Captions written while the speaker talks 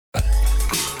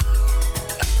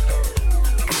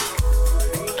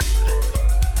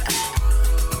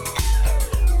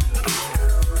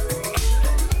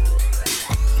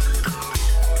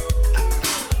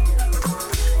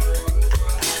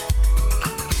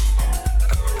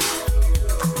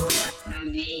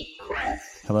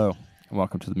Hello, and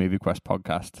welcome to the Movie Quest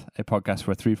podcast, a podcast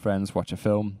where three friends watch a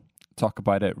film, talk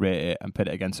about it, rate it, and pit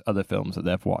it against other films that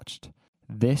they've watched.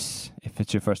 This, if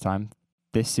it's your first time,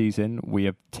 this season we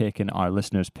have taken our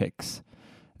listeners' picks.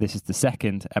 This is the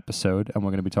second episode, and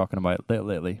we're going to be talking about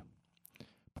Little Italy.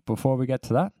 But before we get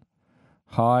to that,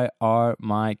 how are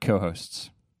my co-hosts?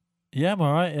 Yeah, I'm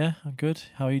alright, yeah. I'm good.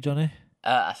 How are you, Johnny?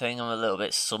 I think I'm a little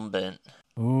bit sunburnt.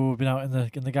 Oh, been out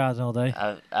in the garden all day.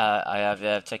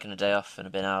 I've taken a day off and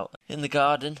I've been out in the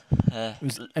garden.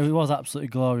 It was absolutely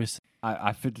glorious.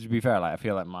 I feel, to be fair, I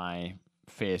feel like my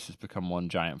face has become one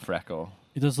giant freckle.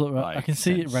 It does look right. I can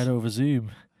see it red over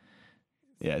Zoom.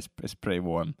 Yeah, it's pretty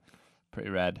warm, pretty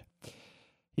red.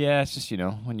 Yeah, it's just,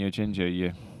 when you're ginger,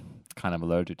 you're kind of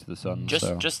allergic to the sun.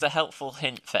 Just a helpful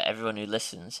hint for everyone who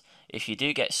listens: if you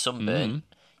do get sunburn,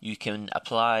 you can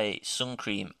apply sun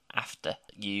cream after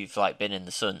you've been in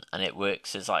the sun, and it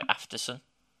works as after sun.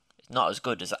 It's not as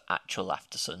good as actual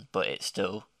after sun, but it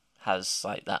still has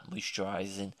that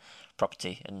moisturising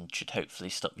property and should hopefully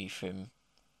stop you from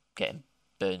getting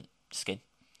burnt skin.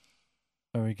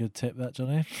 Very good tip, that,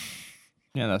 Johnny.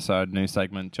 Yeah, that's our new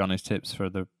segment, Johnny's Tips for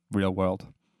the Real World.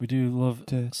 We do love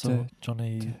some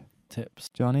Johnny tips.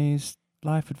 Johnny's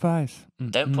life advice.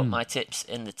 Don't put my tips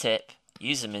in the tip.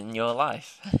 Use them in your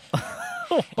life.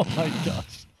 Oh my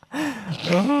gosh.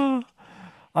 Oh,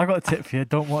 I've got a tip for you.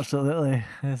 Don't watch Little Italy.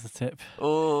 There's the tip.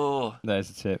 Oh, there's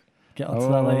a tip. Get onto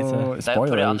that later. Spoilers, don't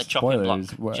put it on the chopping block.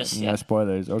 Well, just yeah, yet.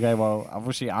 Spoilers. Okay, well,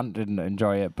 obviously Ant didn't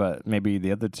enjoy it, but maybe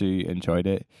the other two enjoyed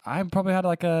it. I probably had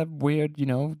a weird,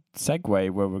 segue where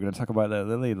we're going to talk about Little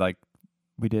Lily like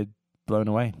we did Blown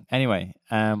Away. Anyway,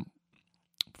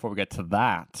 before we get to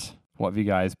that, what have you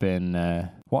guys been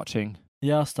watching?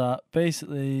 Yeah, I'll start.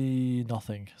 Basically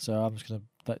nothing. So I'm just going to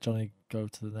let Johnny go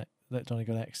let Johnny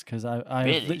go next, because I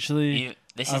really? Literally...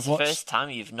 This is the first time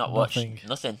you've not watched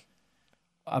nothing.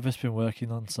 I've just been working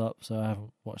non-stop, so I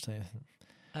haven't watched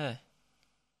anything.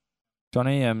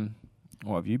 Johnny,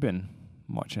 what have you been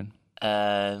watching?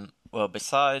 Well,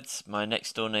 besides my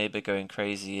next door neighbour going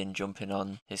crazy and jumping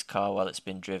on his car while it's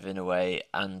been driven away,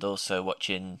 and also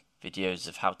watching videos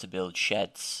of how to build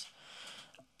sheds,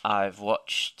 I've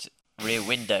watched Rear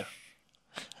Window.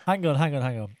 Hang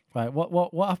on. Right,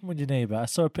 what happened with your neighbour? I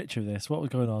saw a picture of this. What was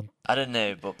going on? I don't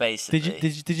know, but basically...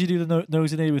 Did you do the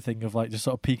nosy neighbour thing of just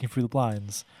sort of peeking through the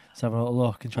blinds, just having a little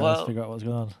look and trying to figure out what's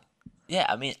going on? Yeah,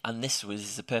 I mean, and this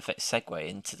was the perfect segue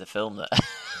into the film that...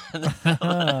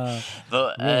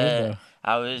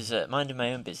 I was minding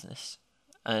my own business,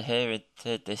 and I heard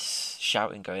this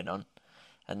shouting going on,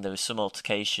 and there was some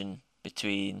altercation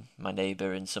between my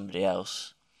neighbour and somebody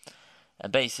else,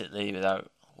 and basically,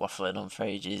 without waffling on for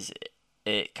ages,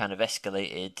 it kind of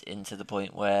escalated into the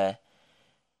point where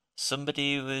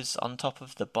somebody was on top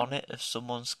of the bonnet of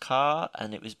someone's car,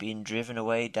 and it was being driven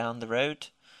away down the road.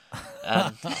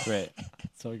 Great.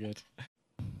 So good.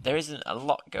 There isn't a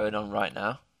lot going on right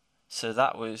now, so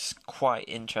that was quite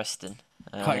interesting.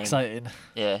 Quite exciting.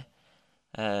 Yeah.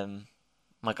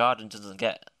 My garden doesn't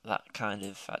get that kind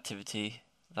of activity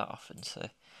that often, so...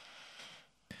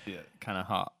 Yeah, kind of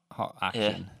hot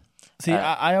action. Yeah. See,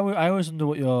 I always wonder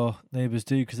what your neighbours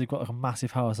do, because they've got a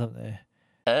massive house, haven't they?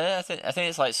 I think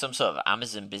it's some sort of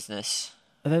Amazon business.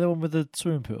 Are they the one with the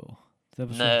swimming pool?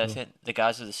 No, I think the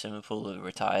guys with the swimming pool are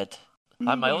retired.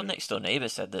 My old next door neighbour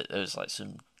said that there was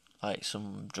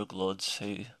some drug lords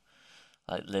who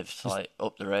lived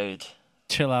up the road.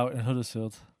 Chill out in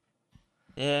Huddersfield.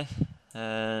 Yeah.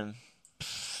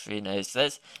 Who knows?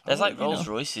 There's Rolls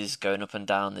Royces going up and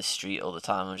down this street all the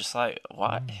time. I'm just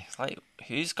why?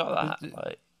 Who's got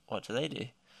that? What do they do?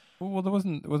 Well,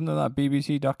 wasn't there that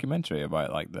BBC documentary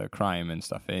about the crime and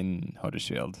stuff in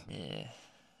Huddersfield? Yeah.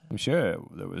 I'm sure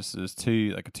there's a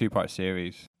 2-part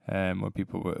series where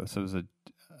people were, so there was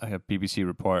a BBC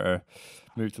reporter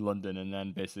moved to London, and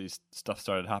then basically stuff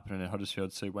started happening in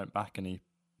Huddersfield, so he went back and he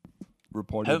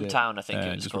reported Hometown, it. I think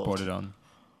it was just called. Reported on.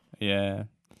 Yeah.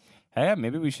 Hey,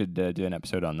 maybe we should do an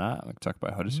episode on that. We can talk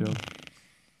about Huddersfield.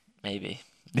 Maybe.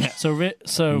 Yeah. So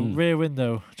Rear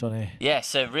Window, Johnny. Yeah,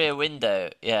 so Rear Window,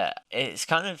 yeah. It's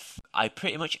I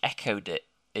pretty much echoed it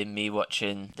in me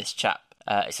watching this chap.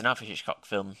 It's an Alfred Hitchcock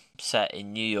film set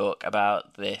in New York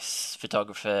about this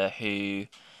photographer who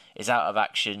is out of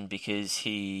action because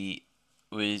he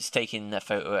was taking a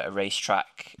photo at a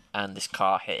racetrack and this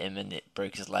car hit him and it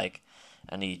broke his leg,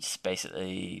 and he's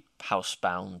basically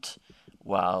housebound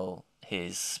while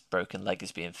his broken leg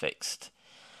is being fixed.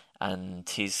 And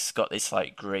he's got this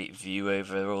great view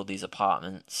over all these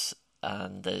apartments,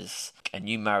 and there's a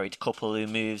new married couple who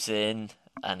moves in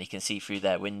and he can see through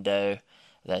their window.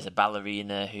 There's a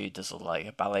ballerina who does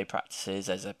ballet practices.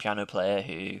 There's a piano player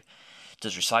who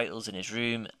does recitals in his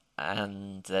room,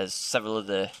 and there's several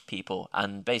other people,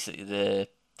 and basically the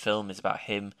film is about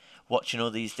him watching all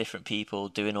these different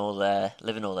people living all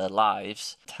their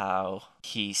lives, how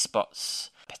he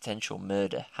spots potential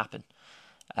murder happen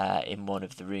in one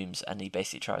of the rooms, and he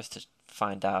basically tries to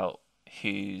find out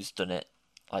who's done it,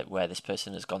 like where this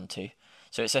person has gone to.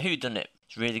 So it's a whodunit.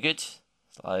 It's really good.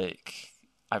 Like,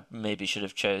 I maybe should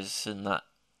have chosen that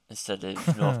instead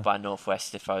of North by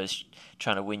Northwest if I was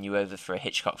trying to win you over for a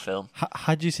Hitchcock film.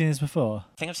 Had you seen this before?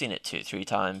 I think I've seen it 2 or 3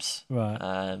 times. Right.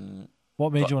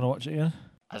 What made you want to watch it again?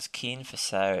 I was keen for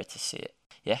Sarah to see it.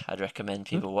 Yeah, I'd recommend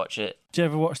people watch it. Did you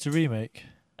ever watch the remake?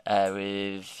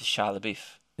 With Shia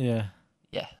LaBeouf. Yeah.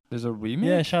 Yeah. There's a remake?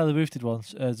 Yeah, Shia LaBeouf did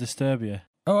once. Disturbia.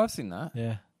 Oh, I've seen that.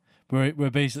 Yeah.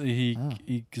 Where basically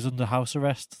he goes under house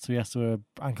arrest, so he has to wear an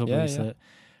ankle bracelet,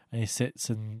 and he sits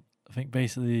and I think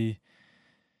basically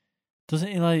isn't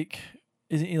he like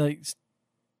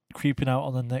creeping out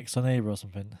on the next door neighbour or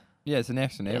something? Yeah, it's an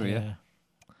next door neighbour, Yeah.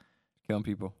 Killing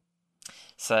people.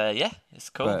 So yeah, it's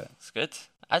cool. But, it's good.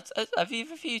 Have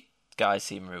either of you guys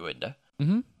seen Rear Window?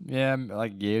 Yeah,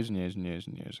 like years and years and years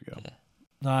and years ago. Yeah.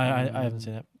 No, I haven't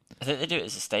seen it. I think they do it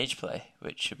as a stage play,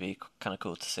 which should be kind of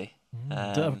cool to see.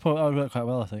 That would work quite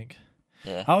well, I think.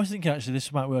 Yeah. I was thinking actually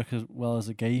this might work as well as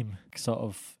a game. Sort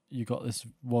of, you got this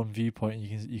one viewpoint, and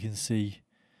you can see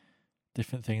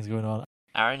different things going on.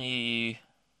 Aaron, you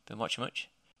been watching much?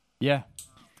 Yeah,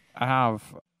 I have.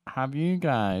 Have you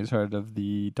guys heard of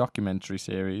the documentary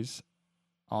series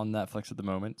on Netflix at the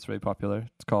moment? It's very popular.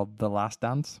 It's called The Last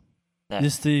Dance. No.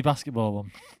 This is the basketball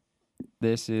one.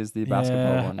 This is the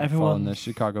basketball one following the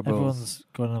Chicago Bulls. Everyone's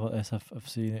going on about this. I've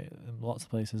seen it in lots of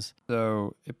places.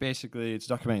 So it's a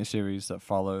documentary series that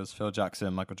follows Phil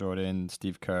Jackson, Michael Jordan,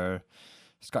 Steve Kerr,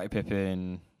 Scottie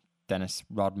Pippen, Dennis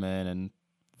Rodman, and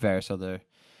various other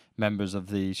members of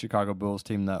the Chicago Bulls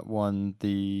team that won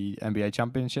the NBA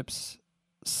championships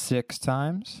 6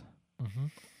 times.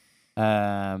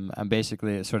 And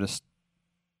basically it sort of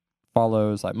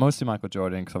follows like mostly Michael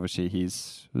Jordan, because obviously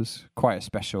was quite a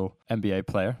special NBA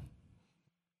player,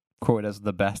 quoted as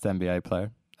the best NBA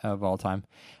player of all time.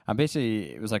 And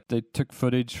basically it was like they took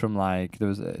footage from like there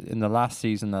was in the last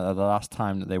season, the last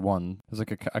time that they won, there was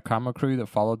like a camera crew that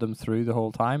followed them through the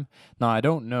whole time. Now I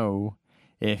don't know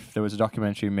if there was a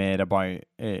documentary made about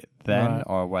it then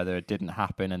or whether it didn't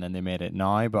happen and then they made it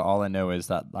now, but all I know is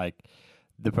that like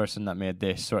the person that made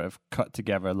this sort of cut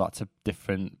together lots of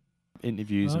different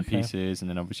interviews and pieces, and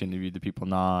then obviously interviewed the people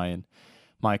now and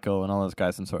Michael and all those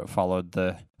guys, and sort of followed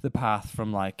the path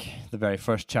from like the very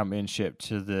first championship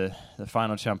to the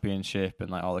final championship,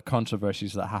 and like all the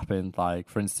controversies that happened. Like,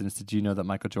 for instance, did you know that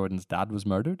Michael Jordan's dad was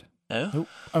murdered? No.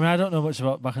 I mean, I don't know much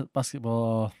about basketball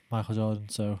or Michael Jordan,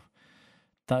 so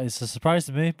that is a surprise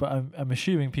to me, but I'm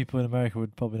assuming people in America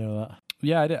would probably know that.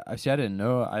 Yeah, I didn't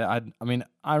know. I mean,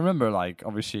 I remember like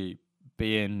obviously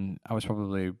I was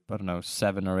probably, I don't know,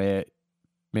 7 or 8,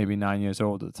 maybe 9 years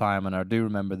old at the time, and I do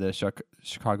remember the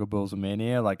Chicago Bulls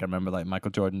mania. Like I remember like Michael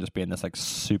Jordan just being this like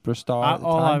superstar. At the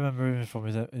all time. I remember him from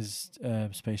is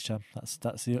Space Jam.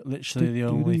 That's literally the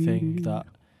only thing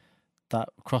that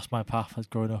crossed my path as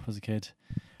growing up as a kid.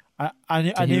 I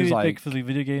knew he was like, big for the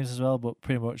video games as well, but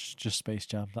pretty much just Space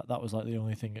Jam. That was like the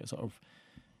only thing that sort of.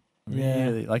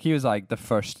 Really, like he was like the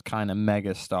first kind of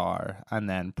mega star, and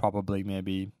then probably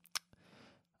maybe,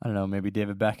 I don't know, maybe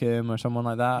David Beckham or someone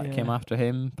like that came after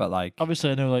him. But like,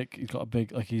 obviously, I know like he's got a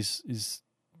big like his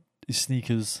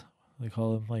sneakers, they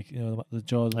call them, like, you know, the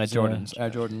Jordans,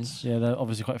 Air Jordans. Yeah, they're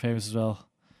obviously quite famous as well.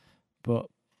 But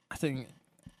I think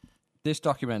this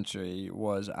documentary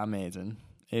was amazing.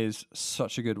 It is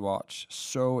such a good watch,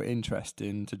 so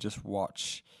interesting to just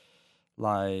watch.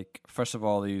 Like, first of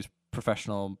all, these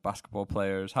professional basketball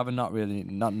players,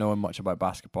 not knowing much about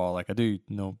basketball. Like, I do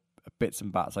know bits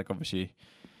and bats. Like, obviously,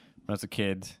 when I was a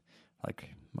kid, like,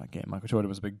 Michael Jordan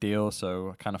was a big deal, so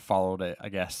I kind of followed it, I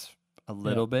guess, a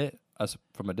little bit as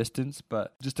from a distance.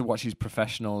 But just to watch these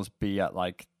professionals be at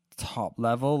like top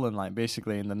level, and like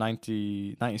basically in the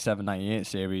 97-98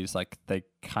 series, like the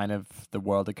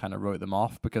world had kind of wrote them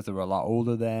off because they were a lot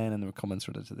older then, and they were coming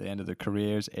sort of to the end of their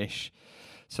careers ish.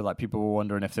 So like people were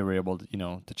wondering if they were able to, you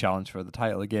know, to challenge for the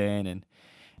title again, and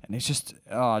it's just,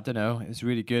 I don't know, it's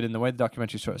really good. And the way the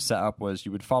documentary sort of set up was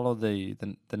you would follow the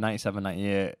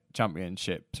 97-98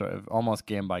 championship sort of almost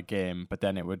game by game, but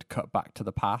then it would cut back to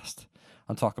the past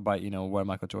and talk about, you know, where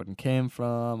Michael Jordan came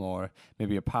from, or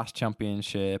maybe a past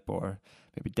championship, or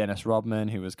maybe Dennis Rodman,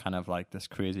 who was kind of like this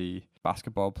crazy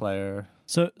basketball player.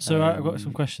 So I've got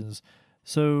some questions.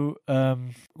 So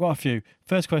I've got a few.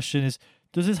 First question is,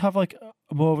 does this have like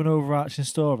more of an overarching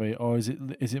story, or is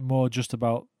it more just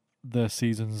about the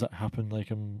seasons that happen, like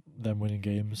them winning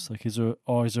games? Like, is there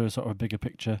a sort of a bigger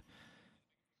picture?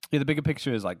 Yeah, the bigger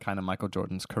picture is like kind of Michael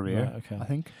Jordan's career. Right, okay. I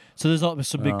think. So there's not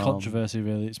some big controversy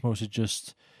really. It's mostly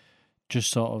just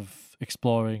sort of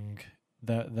exploring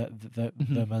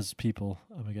them as people,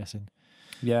 I'm guessing.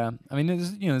 Yeah, I mean,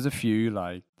 there's a few,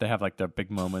 like, they have like their big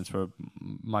moments where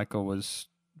Michael was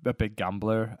a big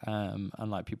gambler, and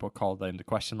like people called that into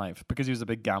question, like, because he was a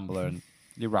big gambler and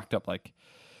he racked up like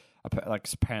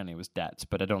apparently it was debts,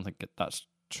 but I don't think that's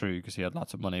true because he had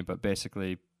lots of money. But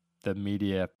basically, the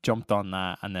media jumped on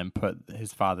that and then put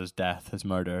his father's death, his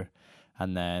murder,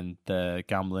 and then the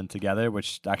gambling together,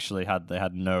 which actually they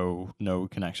had no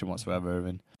connection whatsoever. I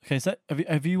mean, okay, so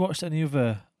have you watched any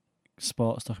other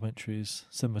sports documentaries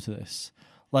similar to this?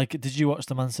 Like, did you watch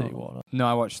the Man City one? No,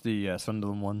 I watched the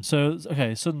Sunderland one. So,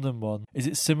 okay, Sunderland one. Is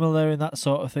it similar in that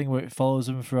sort of thing where it follows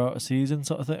them throughout a season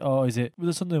sort of thing? Or is it, with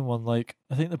the Sunderland one, like,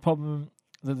 I think the problem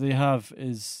that they have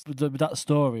is with that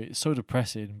story, it's so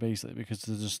depressing basically because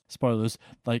there's just spoilers,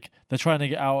 like they're trying to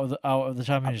get out of the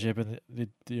championship and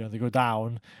they go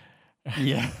down,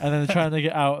 yeah, and then they're trying to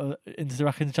get out into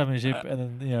the championship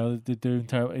and then they're doing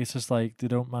terrible. It's just like they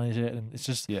don't manage it and it's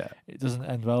just it doesn't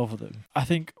end well for them. I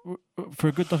think for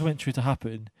a good documentary to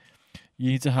happen, you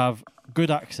need to have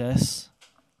good access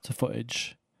to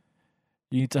footage.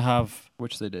 You need to have,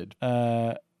 which they did,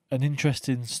 an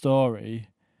interesting story.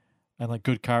 And like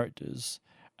good characters,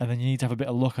 and then you need to have a bit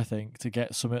of luck, I think, to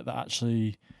get something that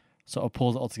actually sort of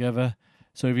pulls it all together.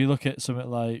 So if you look at something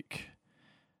like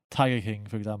Tiger King,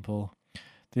 for example,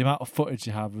 the amount of footage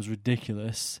you have was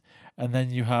ridiculous, and then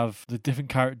you have the different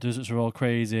characters which are all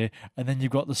crazy, and then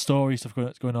you've got the story stuff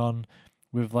that's going on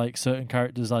with like certain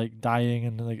characters like dying,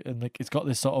 and like it's got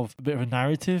this sort of a bit of a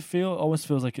narrative feel. It almost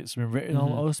feels like it's been written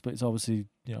almost, but it's obviously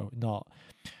not.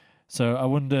 So I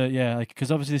wonder,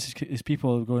 because obviously this is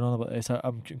people going on about this.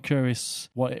 I'm curious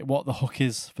what the hook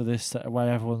is for this, why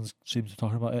everyone seems to be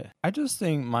talking about it. I just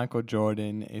think Michael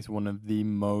Jordan is one of the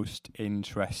most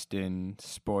interesting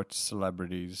sports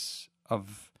celebrities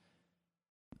of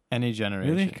any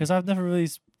generation. Really? Because I've never really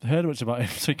heard much about him,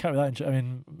 so it can't be that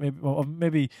interesting. I mean,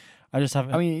 maybe I just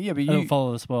haven't. I mean, yeah, but I don't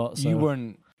follow the sport. So. You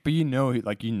weren't, but you know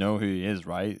who he is,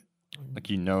 right? Like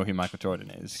you know who Michael Jordan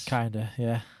is. Kinda,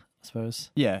 yeah. I suppose.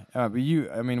 Yeah, but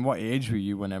what age were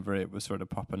you whenever it was sort of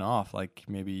popping off? Like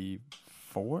maybe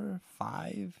 4,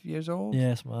 5 years old?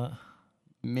 Yeah, smart.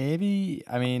 Maybe.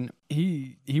 I mean,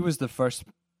 he was the first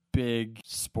big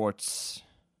sports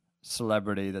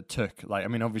celebrity that took, like, I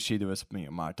mean, obviously there was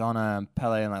Maradona and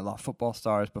Pele and like a lot of football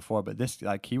stars before, but this,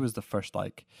 like, he was the first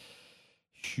like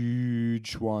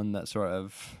huge one that sort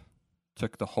of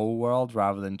took the whole world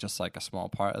rather than just like a small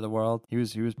part of the world. He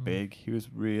was big. He was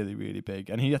really, really big.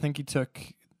 And I think he took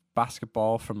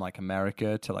basketball from like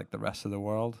America to like the rest of the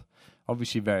world.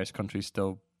 Obviously various countries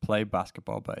still play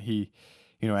basketball, but he,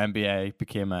 NBA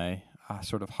became a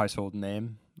sort of household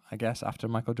name, I guess, after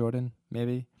Michael Jordan,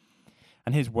 maybe.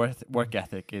 And his work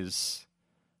ethic is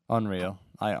unreal.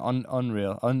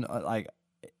 Unreal. Like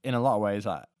in a lot of ways,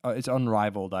 it's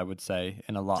unrivaled, I would say,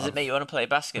 in a lot. Does it make you want to play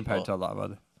basketball? Compared to a lot of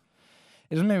other.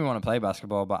 It doesn't make me want to play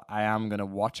basketball, but I am going to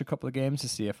watch a couple of games to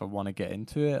see if I want to get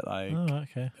into it. Like,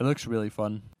 okay. It looks really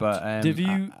fun. But I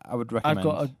would recommend.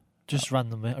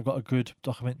 I've got a good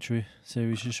documentary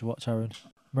series you should watch, Aaron.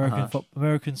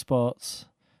 American sports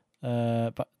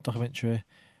documentary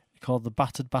called The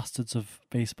Battered Bastards of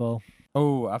Baseball.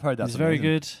 Oh, I've heard that. It's very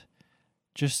good.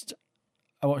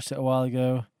 I watched it a while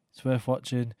ago. It's worth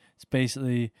watching. It's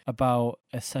basically about,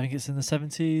 I think it's in the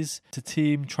 70s, it's a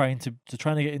team trying to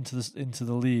get into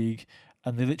the league,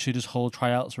 and they literally just hold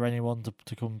tryouts for anyone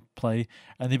to come play,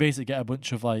 and they basically get a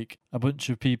bunch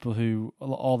of people who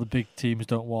all the big teams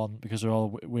don't want because they're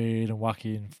all weird and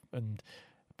wacky and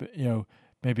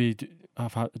maybe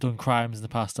have done crimes in the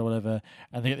past or whatever,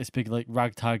 and they get this big like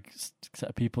ragtag set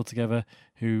of people together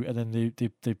and then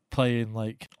they play in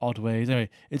like odd ways. Anyway,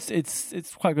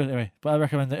 it's quite good anyway. But I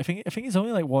recommend it. I think it's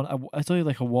only like one. It's only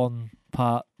like a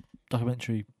 1-part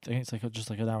documentary. I think it's like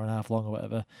just like an hour and a half long or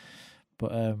whatever.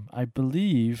 But I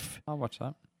believe I'll watch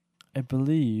that. I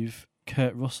believe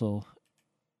Kurt Russell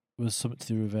was something to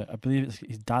do with it. I believe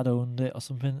his dad owned it or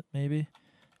something. Maybe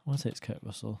I want to say it's Kurt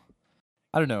Russell.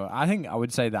 I don't know. I think I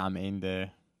would say that I'm in the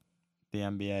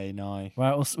NBA now.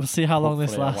 Right, we'll see how long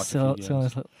this lasts.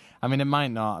 I mean, it might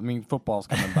not. I mean, football's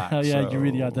coming back. Oh yeah, so. You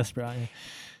really are desperate, aren't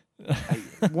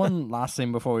you? One last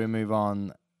thing before we move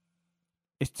on.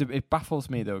 It baffles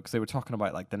me though, because they were talking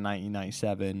about like the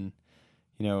 1997,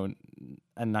 and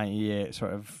 98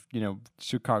 sort of,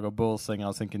 Chicago Bulls thing. I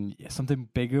was thinking something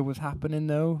bigger was happening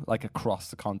though, like across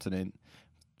the continent.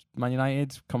 Man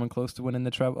United coming close to winning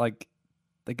the treble. Like,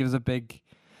 that gives a big.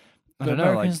 I But don't know,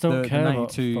 like Americans don't the care about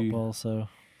 92 football, so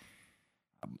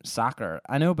soccer.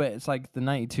 I know, but it's like the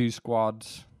 92 squad.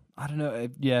 I don't know.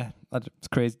 It's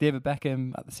crazy. David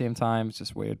Beckham at the same time. It's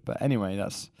just weird. But anyway,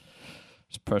 that's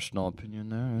just personal opinion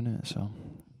there, isn't it? So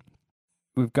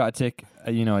we've got to take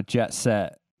a jet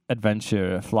set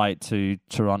adventure, a flight to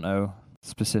Toronto,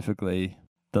 specifically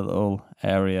the little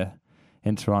area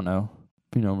in Toronto,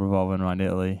 revolving around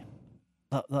Italy.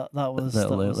 that was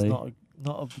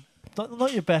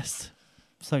not your best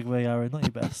segue, Aaron. Not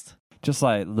your best. Just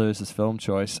like Lewis's film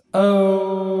choice. Oh,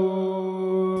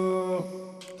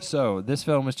 so this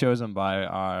film was chosen by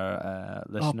our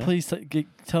listener. Oh, please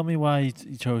tell me why you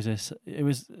chose this. It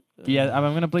was. I'm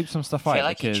going to bleep some stuff out. I feel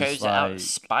like he chose it out of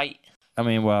spite. I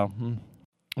mean,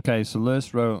 okay. So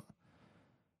Lewis wrote,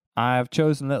 "I have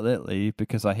chosen Little Italy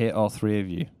because I hate all three of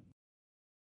you."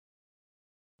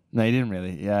 No, he didn't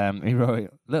really. He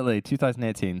wrote Little Italy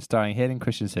 2018, starring Hayden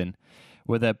Christensen,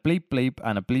 with a bleep bleep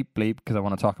and a bleep bleep because I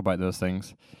want to talk about those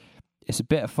things. It's a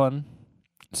bit of fun.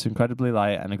 It's incredibly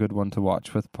light and a good one to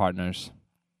watch with partners.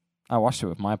 I watched it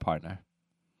with my partner.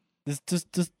 Does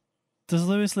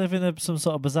Lewis live in some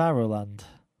sort of bizarro land?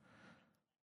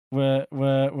 Where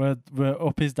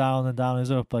up is down and down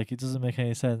is up? Like, it doesn't make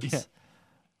any sense. Yeah.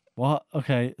 What?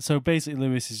 Okay, so basically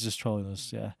Lewis is just trolling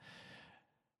us, yeah.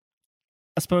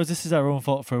 I suppose this is our own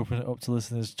fault for opening it up to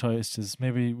listeners' choices.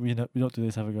 Maybe we don't do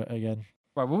this ever again.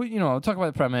 Right, well, I'll talk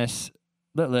about the premise.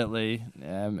 Little Italy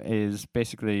is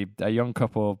basically a young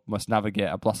couple must navigate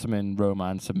a blossoming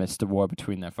romance amidst a war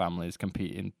between their families,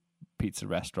 competing pizza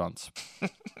restaurants.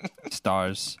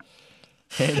 Stars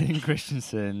Hayden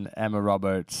Christensen, Emma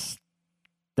Roberts.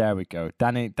 There we go.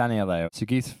 Daniele,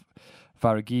 Sugith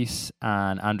Varghese,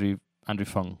 and Andrew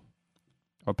Fung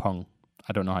or Pung.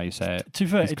 I don't know how you say it. To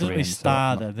be fair, it doesn't really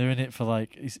star them. They're in it for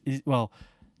like, the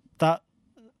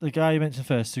guy you mentioned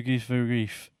first, Sugith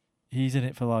Varghese, he's in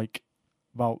it for like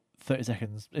about 30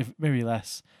 seconds, if maybe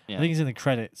less. Yeah. I think he's in the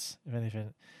credits, if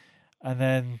anything. And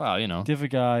then the other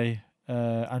guy,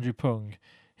 Andrew Pung,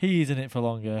 he's in it for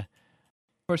longer.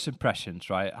 First impressions,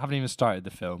 right? I haven't even started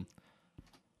the film.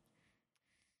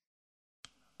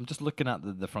 I'm just looking at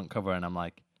the front cover and I'm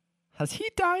like, has he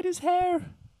dyed his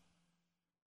hair?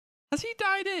 Has he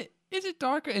dyed it? Is it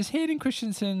darker? Is Hayden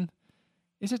Christensen,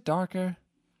 is it darker?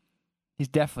 He's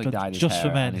definitely dyed his hair. Just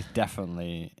for men. He's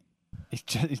definitely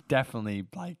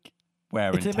like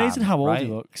wearing It's amazing how old right? he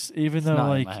looks, even though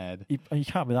like he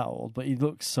can't be that old, but he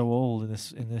looks so old in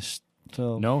this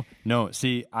film. No.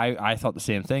 See, I thought the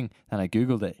same thing, and I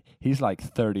googled it. He's like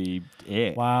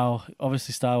 38. Wow,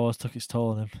 obviously Star Wars took its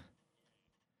toll on him.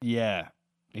 Yeah,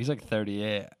 he's like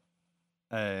 38.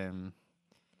 Yeah,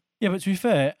 but to be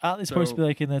fair, aren't they supposed to be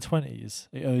like in their 20s,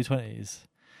 early 20s?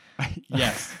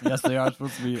 yes, they are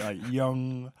supposed to be like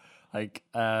young. Like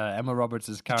Emma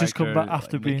Roberts' character just come back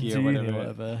after like being Mickey to uni or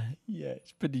whatever. Yeah,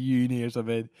 she's been to uni or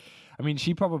something. I mean,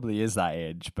 she probably is that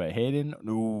age, but Hayden,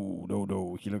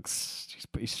 no.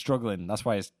 He's struggling. That's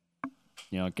why he's,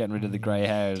 getting rid of the grey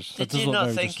hairs. Did you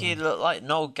not think he looked like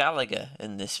Noel Gallagher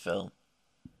in this film?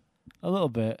 A little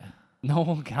bit.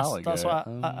 Noel Gallagher. That's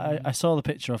why I saw the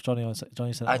picture of Johnny sent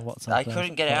on WhatsApp. I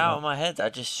couldn't get it out of my head. I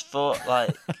just thought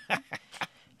like.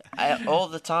 All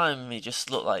the time, he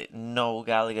just looked like Noel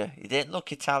Gallagher. He didn't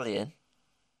look Italian.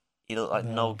 He looked like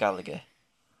Noel Gallagher.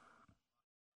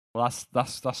 Well,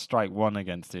 that's strike one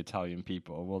against the Italian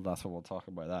people. Well, that's what we'll talk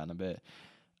about that in a bit.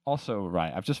 Also,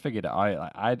 right, I've just figured it out.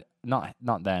 Like, I'd not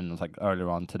then. It was like earlier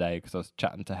on today because I was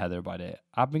chatting to Heather about it.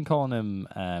 I've been calling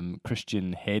him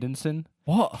Christian Haydenson.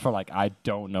 What? For like I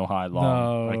don't know how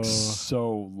long. Like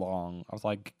so long. I was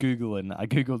like Googling. I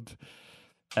googled.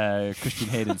 Christian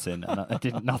Haydenson,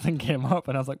 and nothing came up,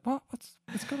 and I was like, "What? What's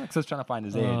going on?" Because I was trying to find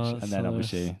his age, and then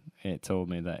obviously it told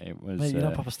me that it was. Mate, you're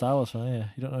not proper Star Wars fan, are you?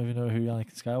 You don't even know who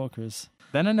Anakin Skywalker is.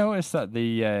 Then I noticed that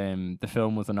the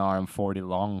film was an hour and 40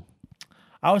 long.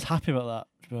 I was happy about that,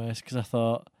 to be honest, because I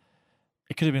thought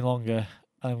it could have been longer.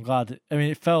 I'm glad. I mean,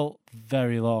 it felt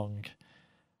very long,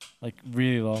 like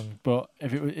really long. But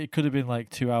if it could have been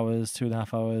like 2 hours,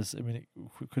 2.5 hours. I mean,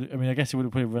 I guess it would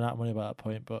have probably run out of money by that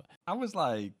point. But I was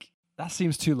like, that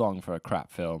seems too long for a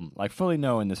crap film. Like fully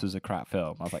knowing this was a crap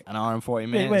film, I was like, an hour and 40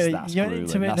 minutes. Wait, that's you're grueling.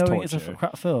 into it That's knowing torture. it's a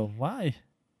crap film. Why?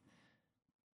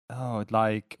 Oh,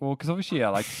 because obviously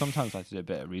I sometimes like to do a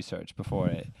bit of research before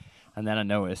it. And then I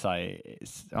noticed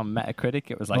it's on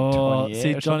Metacritic it was like 28.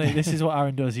 See, or Johnny, something. this is what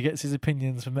Aaron does. He gets his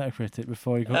opinions from Metacritic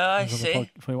before he before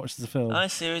he watches the film. I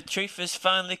see. The truth has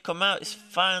finally come out. It's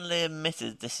finally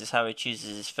admitted. This is how he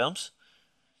chooses his films.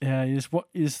 Yeah, he just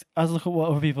has a look at what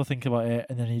other people think about it,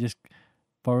 and then he just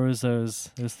borrows those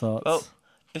thoughts. Well,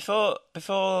 before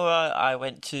I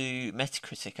went to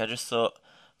Metacritic, I just thought,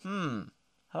 have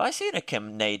I seen a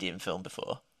Canadian film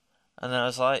before? And then I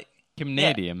was like,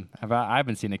 Canadian? Yeah. I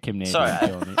haven't seen a Canadian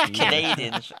film.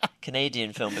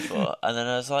 Canadian film before, and then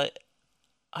I was like,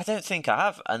 I don't think I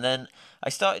have. And then I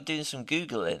started doing some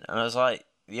Googling, and I was like,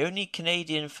 the only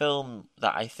Canadian film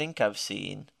that I think I've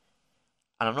seen,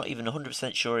 and I'm not even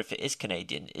 100% sure if it is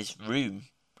Canadian, is Room.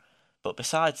 But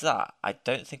besides that, I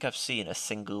don't think I've seen a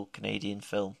single Canadian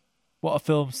film. What, a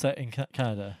film set in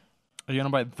Canada? Are you on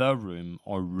about The Room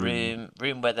or Room?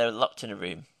 Room where they're locked in a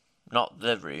room, not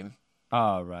The Room.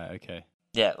 Oh, right, okay.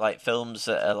 Yeah, like films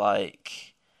that are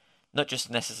like not just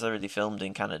necessarily filmed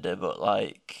in Canada, but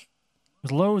like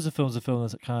there's loads of films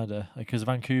in Canada, because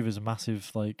Vancouver's a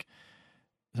massive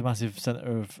it's a massive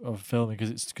centre of filming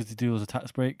because they do loads of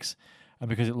tax breaks. And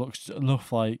because it looks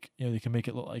enough like, they can make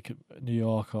it look like New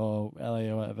York or LA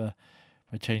or whatever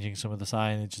by changing some of the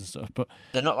signage and stuff. But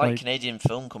they're not like Canadian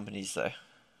film companies, though.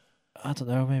 I don't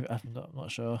know. Maybe I'm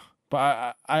not sure.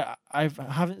 But I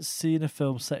haven't seen a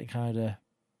film set in Canada.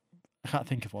 I can't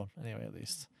think of one anyway. At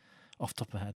least off the top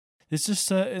of my head, there's just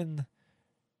certain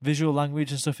visual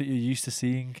language and stuff that you're used to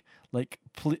seeing. Like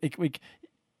if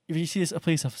you see a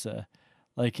police officer,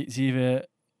 like it's either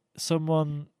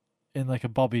someone in like a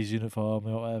Bobby's uniform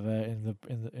or whatever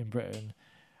in Britain,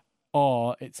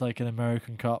 or it's like an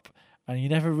American cop, and you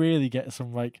never really get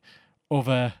some like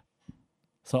other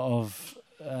sort of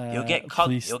you'll get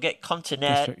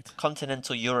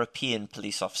continental European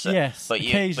police officer, yes, but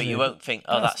you won't think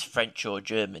that's French or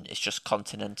German. It's just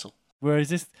continental. Whereas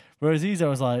these I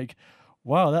was like,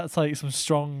 wow, that's like some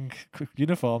strong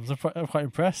uniforms. I'm quite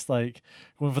impressed. Like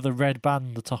going for the red band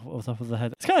on the top of the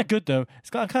head. It's kind of good though.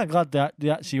 I'm kind of glad that they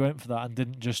actually went for that and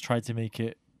didn't just try to make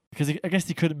it, because I guess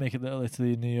they couldn't make it Little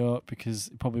Italy in New York because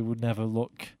it probably would never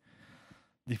look.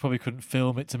 They probably couldn't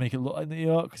film it to make it look like New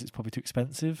York because it's probably too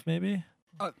expensive. Maybe.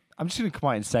 I'm just going to come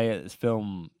out and say it. This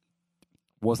film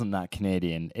wasn't that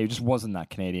Canadian. It just wasn't that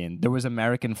Canadian. There was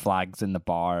American flags in the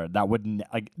bar that would.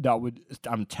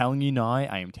 I'm telling you now.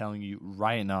 I am telling you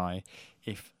right now.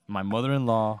 If my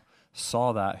mother-in-law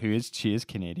saw that, she is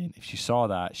Canadian. If she saw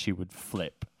that, she would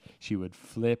flip. She would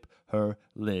flip her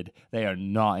lid. They are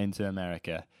not into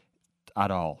America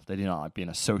at all. They do not like being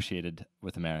associated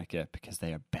with America because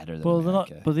they are better than America.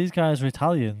 They're not. But these guys were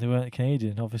Italian. They weren't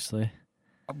Canadian, obviously.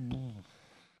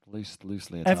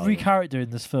 Loosely Italian. Every character in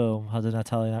this film had an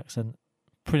Italian accent,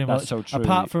 pretty much. That's so true.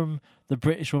 Apart from the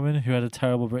British woman who had a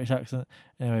terrible British accent.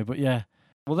 Anyway, but yeah.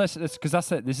 Well, that's because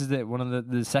that's it. This is it. One of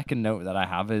the second note that I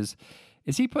have is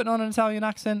he putting on an Italian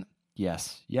accent?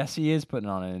 Yes, he is putting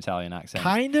on an Italian accent.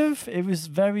 Kind of. It was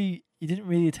very. He didn't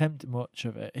really attempt much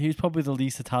of it. He was probably the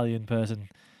least Italian person.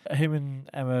 Him and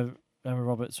Emma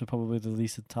Roberts were probably the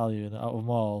least Italian out of them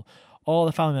all. All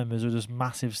the family members were just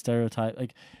massive stereotype.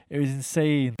 Like, it was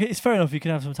insane. It's fair enough. You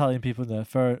can have some Italian people in there.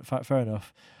 Fair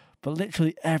enough. But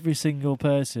literally every single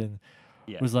person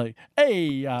was like,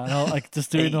 "Hey," and all, like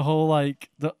just doing the whole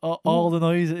like all the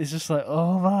noise. It's just like,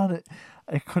 oh man,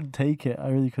 I couldn't take it. I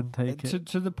really couldn't take it.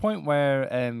 To the point where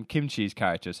Kimchi's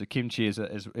character. So Kimchi is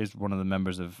one of the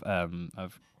members of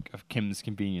Kim's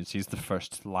Convenience. He's the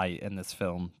first light in this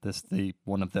film.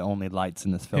 One of the only lights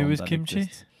in this film. Who is Kimchi?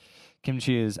 Exists.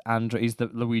 Kimchi is Andrew. He's the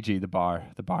Luigi, the bar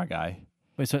guy.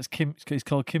 Wait, so it's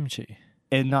called Kimchi?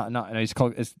 No. He's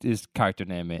called his character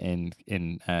name in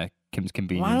Kim's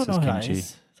Convenience is Kimchi.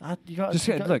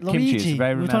 Look, Luigi. Kimchi is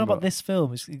very. We're talking about this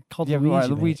film. It's called Luigi. Right,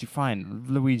 Luigi, fine.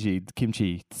 Luigi,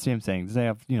 Kimchi, same thing. They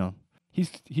have,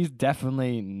 he's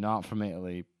definitely not from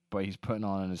Italy, but he's putting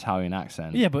on an Italian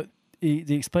accent. Yeah, but they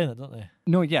explain it, don't they?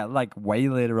 No, yeah, like way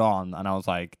later on, and I was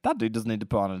like, that dude doesn't need to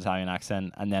put on an Italian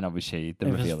accent, and then obviously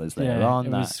the reveal is later on. It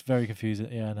was very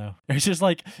confusing. Yeah, I know. It's just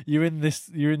like you're in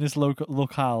this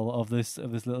locale of this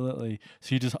Little Italy,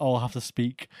 so you just all have to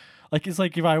speak. Like it's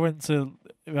like if I went to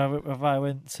Little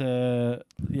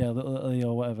Italy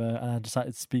or whatever, and I just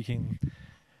started speaking,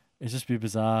 it'd just be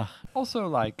bizarre. Also,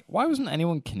 like, why wasn't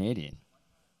anyone Canadian?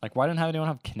 Like, why didn't anyone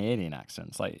have Canadian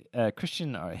accents? Like,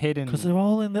 Christian or Hayden... Because they're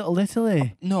all in Little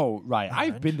Italy. No, right.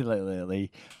 I've been to Little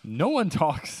Italy. No one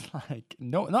talks,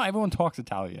 not everyone talks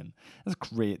Italian. That's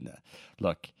great.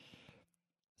 Look,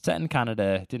 set in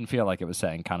Canada, didn't feel like it was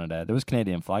set in Canada. There was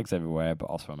Canadian flags everywhere, but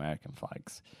also American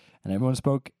flags. And everyone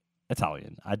spoke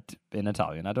Italian. In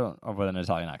Italian. I don't... With an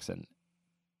Italian accent.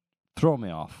 Throw me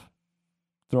off.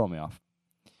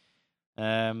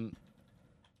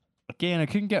 Again, I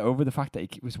couldn't get over the fact that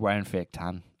he was wearing fake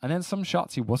tan. And then some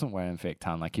shots he wasn't wearing fake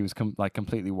tan, like he was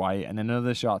completely white. And then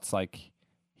other shots, like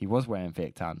he was wearing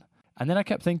fake tan. And then I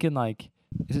kept thinking, like,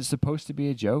 is it supposed to be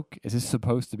a joke? Is this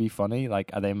supposed to be funny? Like,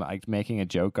 are they like making a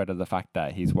joke out of the fact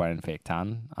that he's wearing fake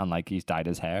tan and like he's dyed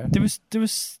his hair? There was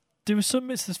some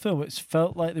bits of this film which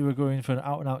felt like they were going for an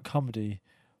out and out comedy,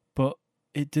 but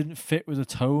it didn't fit with the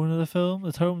tone of the film.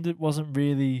 The tone wasn't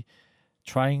really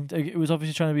trying. It was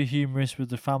obviously trying to be humorous with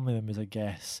the family members, I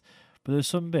guess. But there's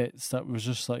some bits that was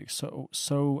just like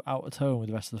so out of tone with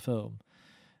the rest of the film.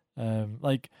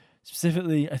 Like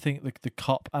specifically, I think the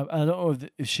cop. I don't know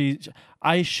if she.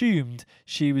 I assumed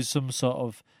she was some sort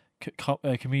of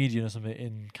comedian or something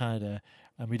in Canada,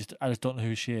 and I just don't know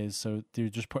who she is. So they were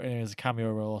just putting her as a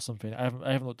cameo role or something. I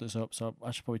haven't looked this up, so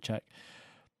I should probably check.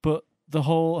 But the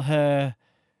whole her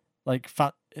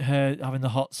having the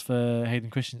hots for Hayden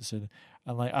Christensen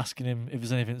and like asking him if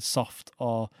there's anything soft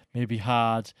or maybe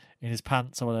hard in his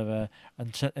pants or whatever,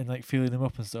 and like feeling him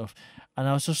up and stuff. And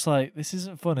I was just like, this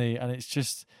isn't funny, and it's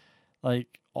just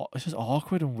like it's just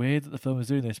awkward and weird that the film is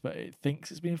doing this, but it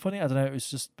thinks it's being funny. I don't know. It's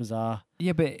just bizarre.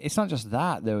 Yeah, but it's not just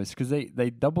that though. It's because they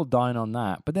double down on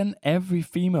that. But then every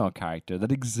female character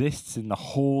that exists in the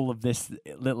whole of this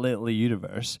little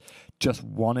universe just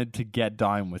wanted to get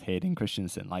down with Hayden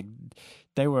Christensen. Like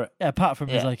they were. Yeah, apart from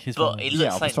his but he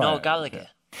looks like Noel Gallagher.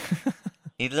 Yeah.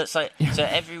 He looks like so.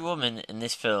 Every woman in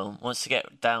this film wants to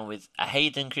get down with a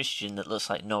Hayden Christian that looks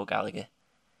like Noel Gallagher.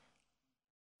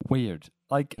 Weird.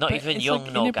 Like not even young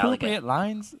like Noel Gallagher. Inappropriate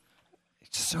lines.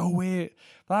 It's so weird.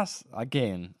 That's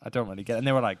again, I don't really get it. And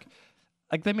they were like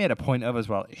they made a point of as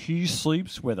well. He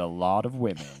sleeps with a lot of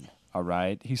women. All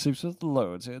right, he sleeps with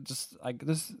loads. It just like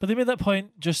this. But they made that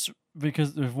point just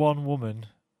because there's one woman,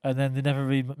 and then they never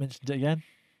really mentioned it again.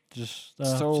 Just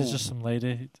she's just some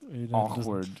lady who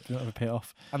awkward. Don't ever pay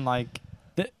off. And like,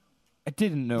 I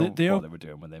didn't know what they were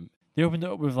doing with him. They opened it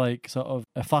up with like sort of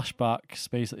a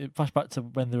flashback to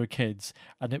when they were kids,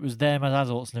 and it was them as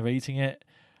adults narrating it,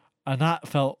 and that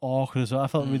felt awkward as well. I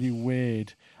felt really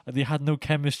weird. Like they had no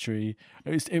chemistry.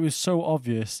 It was so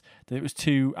obvious that it was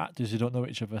two actors who don't know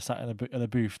each other sat in a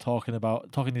booth talking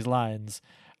these lines,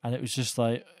 and it was just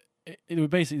like it was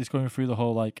basically just going through the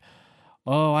whole like,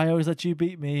 oh, I always let you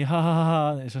beat me, ha ha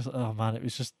ha. And it's just, oh man, it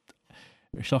was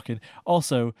shocking.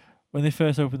 Also, when they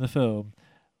first opened the film,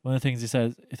 one of the things it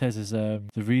says is the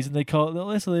reason they call it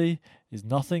Little Italy is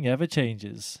nothing ever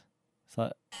changes. It's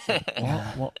like,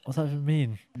 what does that even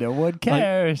mean? No one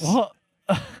cares. Like,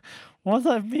 what does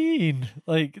that mean?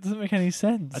 Like, it doesn't make any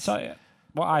sense. I tell you,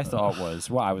 what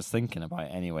I was thinking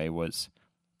about anyway was,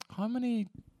 how many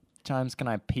times can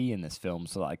I pee in this film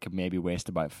so that I could maybe waste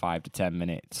about 5 to 10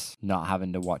 minutes not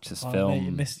having to watch this film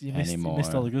anymore? You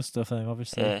missed all the good stuff then,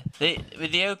 obviously. Yeah.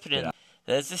 With the opening,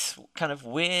 there's this kind of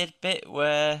weird bit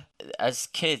where, as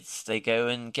kids, they go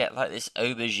and get like this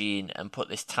aubergine and put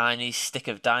this tiny stick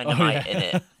of dynamite in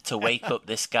it to wake up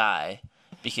this guy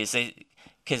because they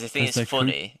think it's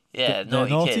funny.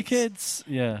 Naughty kids.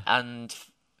 Yeah. And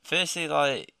firstly,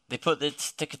 like, they put the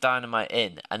stick of dynamite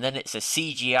in, and then it's a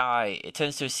CGI. It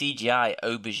turns to a CGI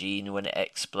aubergine when it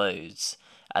explodes,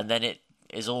 and then it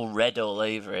is all red all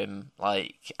over him,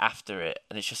 like, after it.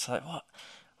 And it's just like, what?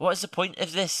 What is the point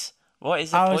of this? What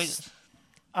is the point?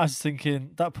 I was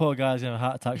thinking, that poor guy's going to have a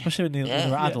heart attack, especially when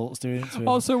they were adults doing it to him.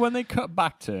 Also, when they cut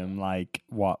back to him, like,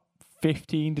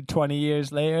 15 to 20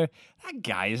 years later, that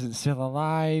guy isn't still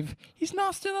alive. He's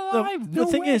not still alive. The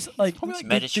thing is, like, it's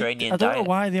Mediterranean I don't diet. know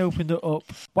why they opened it up.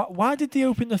 Why did they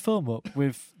open the film up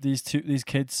with these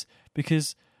kids?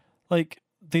 Because, like,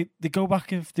 they go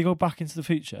back into the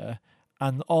future,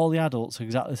 and all the adults are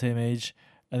exactly the same age,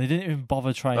 and they didn't even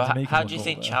bother trying to make. How do you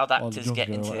think child actors get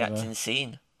into the acting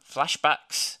scene?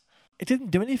 Flashbacks. It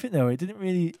didn't do anything though. It didn't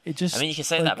really. It just. I mean, you can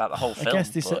say that about the whole film. I guess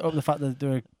they set up the fact that they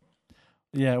were.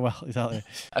 Yeah, well, exactly.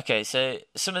 Okay, so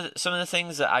some of the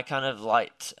things that I kind of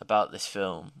liked about this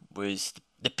film was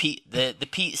the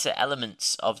pizza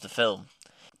elements of the film.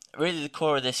 Really, the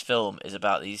core of this film is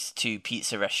about these two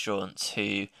pizza restaurants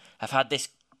who have had this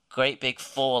great big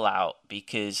fallout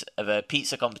because of a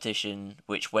pizza competition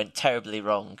which went terribly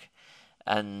wrong,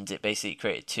 and it basically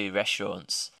created two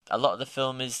restaurants. A lot of the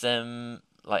film is them,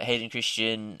 like Hayden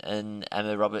Christian and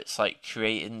Emma Roberts, like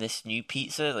creating this new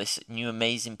pizza, this new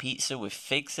amazing pizza with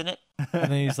figs in it.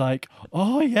 And then he's like,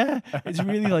 "Oh yeah, it's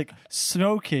really like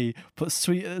smoky but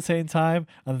sweet at the same time,"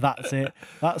 and that's it.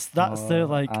 That's the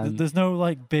like. There's no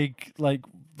like big like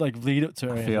lead up to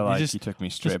it. I feel like you took me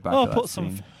straight back. To put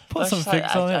some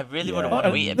figs on it. I really want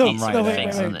to eat a pizza with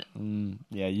figs on it.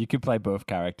 Yeah, you could play both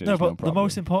characters. No, but the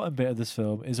most important bit of this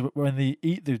film is when they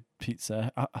eat the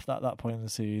pizza at that point in the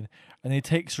scene, and he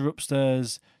takes her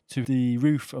upstairs to the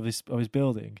roof of his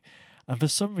building, and for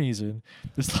some reason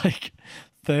there's like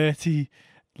 30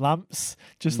 lamps,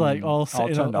 just like all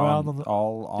sitting turned around on, the,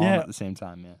 all on at the same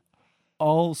time. Yeah,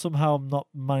 all somehow not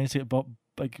managed to get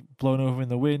blown over in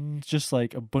the wind. Just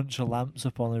like a bunch of lamps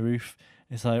up on the roof.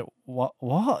 It's like what?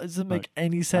 It doesn't make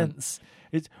any sense.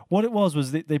 It's what it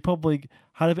was they probably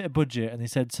had a bit of budget and they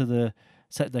said to the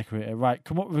set decorator, right,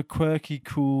 come up with a quirky,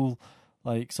 cool,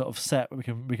 like sort of set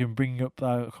where we can bring up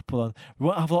a couple on. We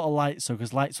won't have a lot of lights though,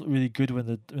 because lights look really good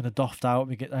when they're doffed out.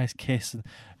 We get a nice kiss, and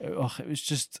it was They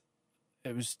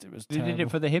terrible. did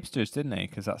it for the hipsters, didn't they?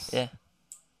 Because that's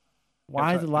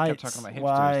Why the lights? They kept talking about hipsters,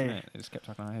 Why? didn't it? They just kept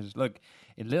talking about hipsters. Look,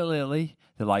 in Little Italy,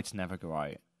 the lights never go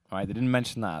out. Right? They didn't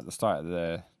mention that at the start of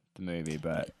the movie,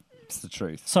 but it's the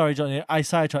truth. Sorry, Johnny, I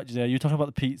sidetracked you there. You were talking about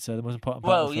the pizza, the most important part.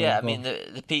 Well, of the yeah, I film. mean,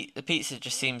 the pizza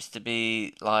just seems to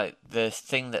be like the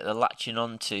thing that they're latching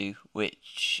onto,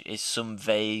 which is some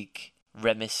vague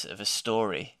premise of a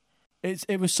story.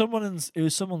 It was someone's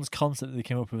concept that they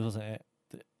came up with, wasn't it?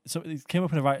 So it came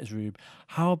up in a writer's room.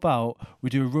 How about we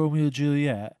do a Romeo and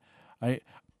Juliet, right?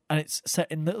 And it's set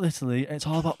in Little Italy, and it's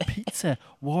all about pizza,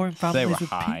 warring families They were with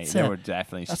high. pizza. They were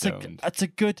definitely stoned. It's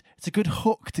a good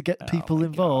hook to get people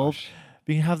involved. Gosh.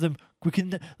 We can have them. We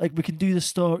can do the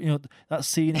story. You know that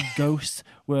scene in Ghost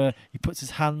where he puts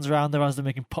his hands around her as they're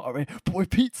making pottery, but with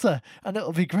pizza, and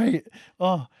it'll be great.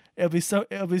 Oh, it'll be so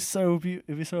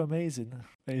amazing.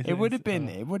 It would have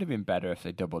been better if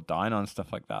they doubled down on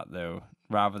stuff like that, though,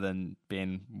 rather than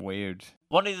being weird.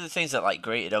 One of the things that like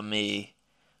grated on me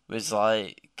was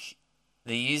like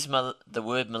they use the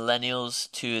word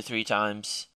millennials 2 or 3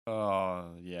 times. Oh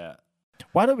yeah.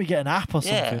 Why don't we get an app or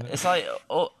something? Yeah, it's like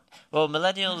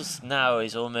millennials now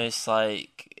is almost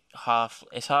like half.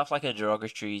 It's half like a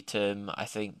derogatory term, I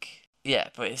think. Yeah,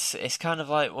 but it's kind of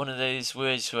like one of those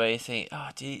words where you think, oh,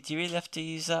 do you really have to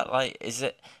use that? Like, is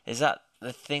that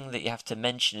the thing that you have to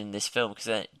mention in this film because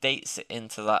then it dates it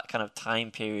into that kind of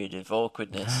time period of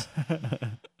awkwardness?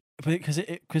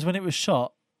 Because when it was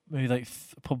shot, maybe like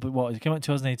probably it came out in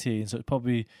 2018, so it's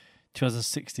probably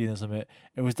 2016 or something.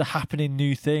 It was the happening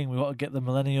new thing. We got to get the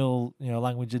millennial,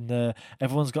 language in there.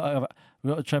 Everyone's got. We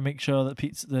got to try and make sure that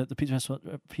the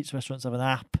pizza restaurants have an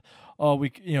app. Or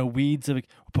weeds are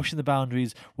pushing the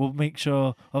boundaries. We'll make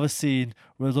sure of a scene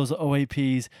where those are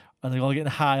OAPs and they're all getting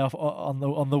high off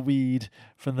on the weed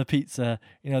from the pizza.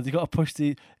 They got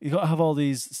to you got to have all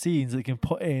these scenes that they can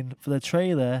put in for the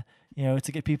trailer.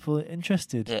 To get people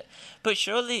interested. Yeah, but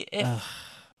surely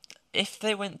if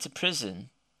they went to prison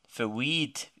for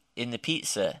weed in the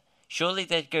pizza, surely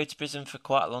they'd go to prison for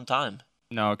quite a long time.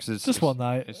 No, because it's just one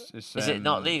night. Is it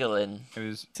not legal in?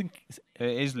 It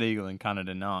is legal in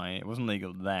Canada now. It wasn't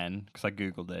legal then because I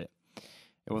googled it.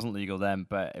 It wasn't legal then,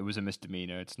 but it was a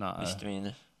misdemeanor. It's not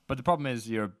misdemeanor. But the problem is,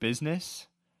 you're a business.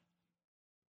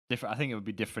 Different. I think it would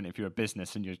be different if you're a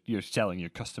business and you're selling your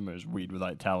customers weed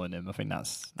without telling them. I think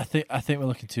that's. I think we're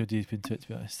looking too deep into it, to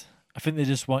be honest. I think they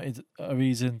just wanted a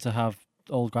reason to have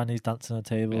old grannies dancing on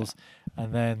tables,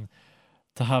 and then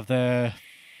to have their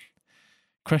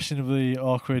questionably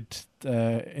awkward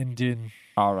Indian.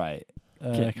 All right.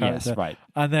 Character. Yes, right.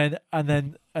 And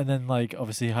then like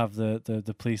obviously have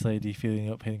the police lady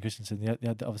feeling up Hayden Christensen. They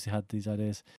obviously had these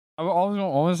ideas. All I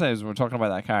want to say is we're talking about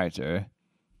that character.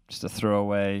 Just a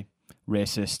throwaway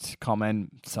racist comment.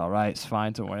 It's all right. It's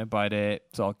fine. Don't worry about it.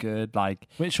 It's all good. Like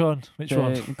which one? He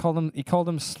called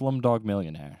him Slumdog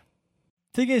Millionaire.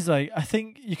 Thing is, like, I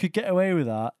think you could get away with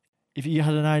that if you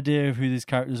had an idea of who these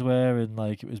characters were and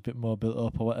like it was a bit more built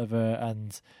up or whatever.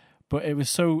 But it was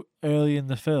so early in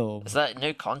the film. Is that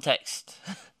no context?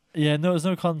 Yeah, no, there's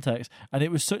no context, and it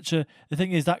was such a. The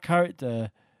thing is, that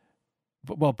character,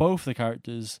 both the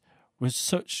characters was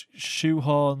such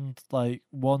shoehorned, like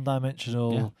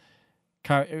one-dimensional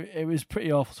character. It was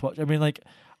pretty awful to watch. I mean, like,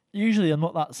 usually I'm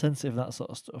not that sensitive and that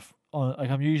sort of stuff. Like,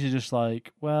 I'm usually just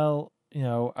like, well,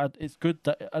 it's good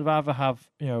that I'd rather have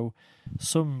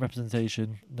some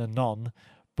representation than none.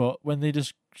 But when they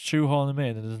just shoehorn them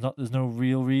in and there's no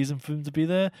real reason for them to be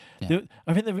there,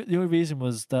 I think the only reason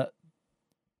was that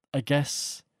I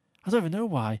guess. I don't even know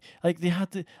why. Like they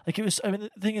had to, like it was. I mean,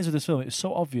 the thing is with this film, it was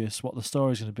so obvious what the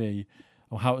story is going to be,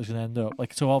 or how it was going to end up.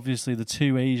 Like so, obviously, the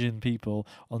two Asian people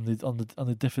on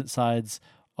the different sides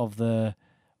of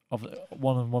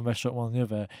one in one restaurant, one in the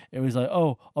other. It was like,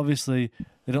 oh, obviously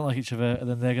they don't like each other, and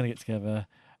then they're going to get together,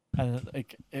 and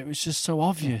like it was just so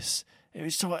obvious. It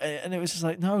was so, and it was just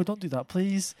like, no, don't do that,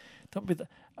 please, don't be that.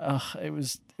 It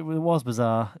was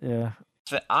bizarre, yeah.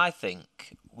 So I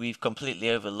think we've completely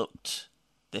overlooked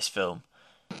this film.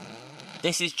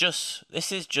 This is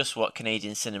just what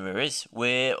Canadian cinema is.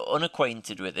 We're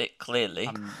unacquainted with it, clearly.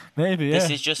 Maybe, yeah. This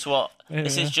is just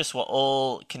what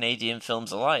all Canadian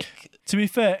films are like. To be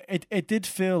fair, it did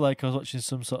feel like I was watching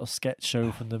some sort of sketch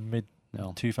show from the mid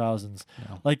 2000s.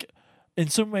 No. Like, in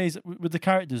some ways, with the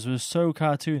characters, were so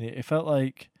cartoony. It felt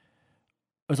like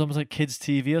it was almost like kids'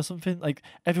 TV or something. Like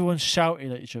everyone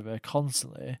shouted at each other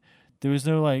constantly. There was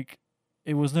no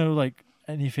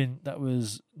anything that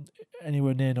was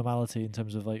anywhere near normality in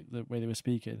terms of like the way they were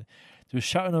speaking. They were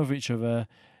shouting over each other.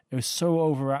 It was so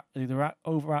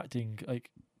overacting, like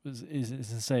is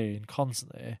insane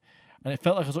constantly, and it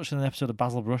felt like I was watching an episode of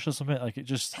Basil Brush or something. Like it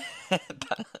just,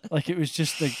 like it was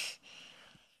just like,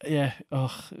 yeah.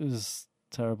 Oh, it was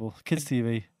terrible. Kids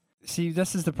TV. See,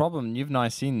 this is the problem. You've now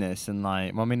seen this, and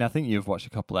like, well, I mean, I think you've watched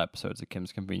a couple of episodes of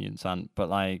Kim's Convenience, but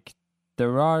like,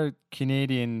 there are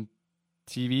Canadian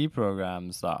TV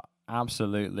programs that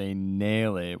absolutely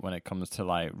nail it when it comes to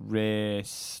like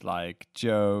race, like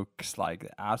jokes, like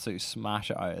absolutely smash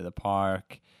it out of the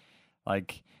park.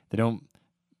 Like they don't,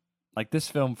 like this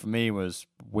film for me was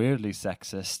weirdly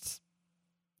sexist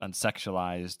and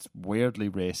sexualized, weirdly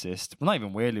racist. Well, not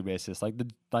even weirdly racist. I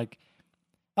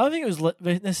don't think it was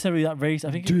necessarily that race.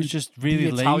 I think it was just really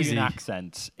the lazy. Italian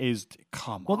accent is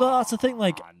Well, no, that's the thing.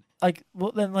 Like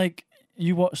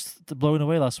you watched The Blown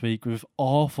Away last week with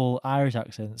awful Irish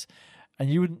accents,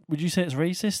 and would you say it's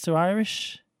racist to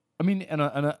Irish? I mean,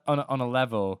 on a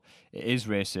level, it is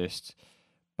racist,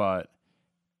 but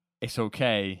it's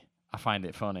okay. I find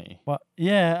it funny. Well,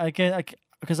 yeah, I get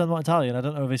because I'm not Italian. I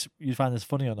don't know if you'd find this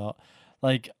funny or not.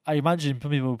 Like, I imagine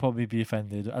some people would probably be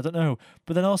offended. I don't know.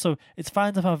 But then also, it's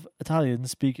fine to have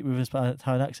Italians speak with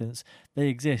Italian accents. They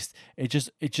exist. It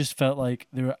just felt like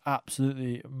they were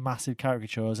absolutely massive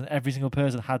caricatures, and every single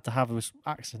person had to have an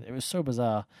accent. It was so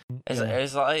bizarre. It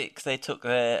was like they took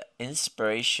their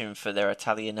inspiration for their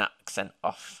Italian accent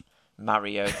off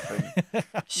Mario from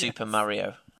Super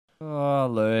Mario. Oh,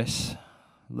 Lewis,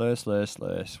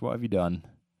 what have you done?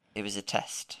 It was a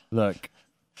test. Look,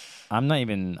 I'm not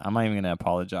even going to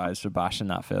apologize for bashing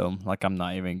that film. Like, I'm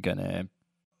not even going to.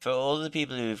 For all the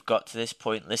people who've got to this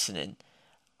point listening,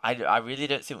 I really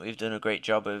don't think we've done a great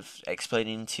job of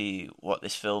explaining to you what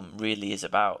this film really is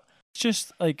about. It's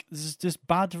just like there's this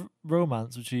bad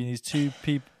romance between these two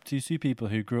people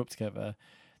who grew up together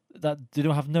that they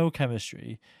don't have no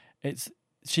chemistry.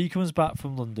 She comes back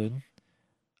from London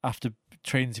after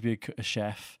training to be a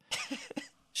chef.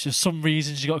 For some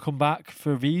reason, she's got to come back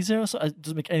for a visa or something. It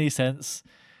doesn't make any sense.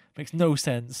 Makes no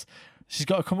sense. She's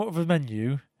got to come up with a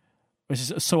menu, which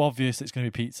is so obvious it's going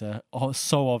to be pizza. Oh, it's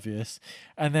so obvious.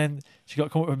 And then she's got to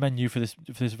come up with a menu for this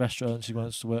restaurant she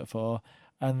wants to work for.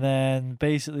 And then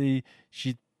basically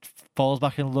she falls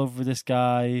back in love with this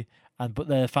guy, but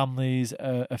their families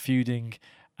are feuding.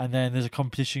 And then there's a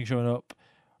competition showing up.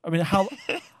 I mean,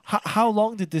 how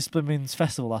long did this Blooming's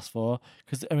festival last for?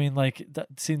 Because I mean, like that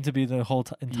seemed to be the whole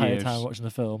entire Years. time watching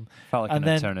the film. Felt like an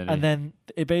eternity. And then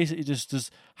it basically just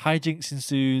hijinks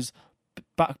ensues,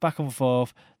 back and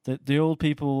forth. The old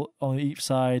people on each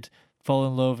side fall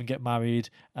in love and get married,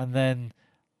 and then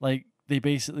like they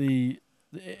basically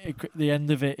the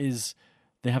end of it is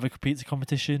they have a pizza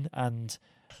competition, and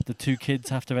the two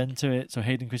kids have to enter it. So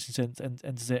Hayden Christensen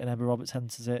enters it, and Emma Roberts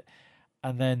enters it.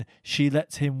 And then she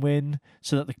lets him win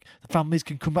so that the families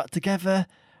can come back together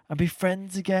and be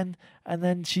friends again. And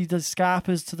then she does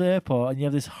scarpers to the airport, and you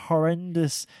have this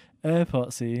horrendous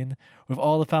airport scene with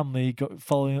all the family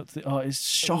following up to it's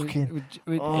shocking.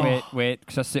 Wait,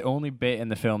 because that's the only bit in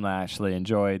the film that I actually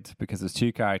enjoyed, because there's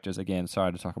two characters, again,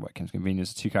 sorry to talk about Kim's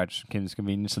Convenience, two characters from Kim's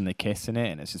Convenience, and they kiss in it,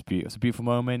 and it's just beautiful. It's a beautiful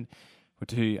moment. With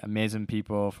two amazing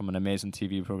people from an amazing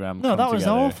TV program. No, that was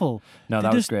awful. No,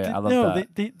 that was great. I love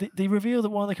that. They revealed that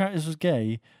one of the characters was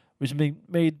gay, which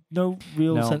made no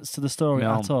real sense to the story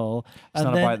at all. It's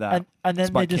not about that. And then it's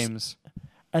about Kim's.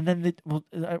 And then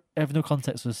I have no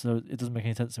context for this, so it doesn't make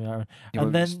any sense to me, Aaron.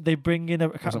 And then they bring in a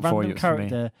random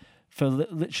character for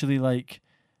literally like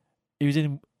he was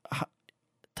in a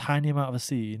tiny amount of a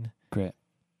scene. Great.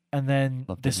 And then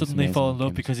they suddenly fall in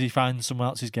love because he finds someone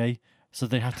else who's gay. So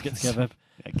they have to get together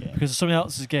because someone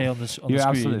else is gay on the screen. You're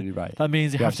absolutely right. That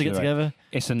means they have to get together.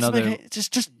 It's another. It's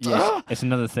it's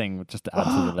another thing just to add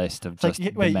to the list of just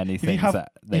the many things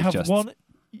that they just.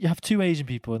 You have two Asian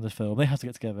people in the film. They have to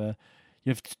get together.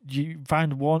 You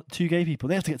find two gay people.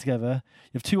 They have to get together.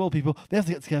 You have two old people. They have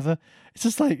to get together. It's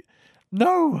just like,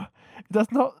 no,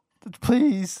 that's not.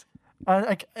 Please.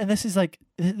 And this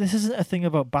isn't a thing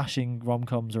about bashing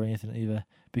rom-coms or anything either,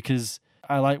 because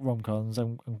I like rom-coms. I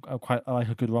like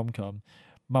a good rom-com.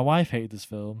 My wife hated this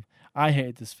film. I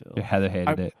hated this film. Heather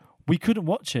hated it. We couldn't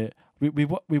watch it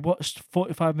we watched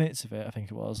 45 minutes of it, I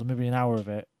think it was, or maybe an hour of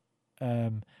it.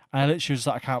 And I literally was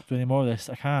like, I can't do any more of this.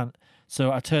 I can't.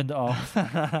 So I turned it off,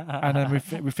 and then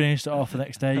we finished it off the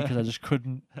next day because I just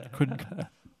couldn't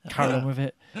carry on with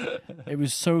it. It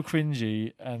was so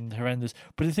cringy and horrendous.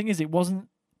 But the thing is, it wasn't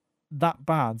that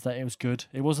bad that it was good.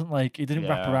 It wasn't like it didn't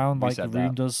wrap around like The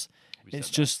Room does. It's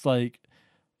just like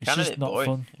it's kind just not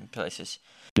fun in places.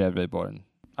 Yeah, very boring.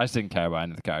 I just didn't care about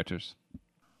any of the characters.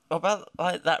 What about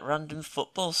like that random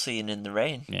football scene in the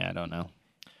rain? Yeah, I don't know.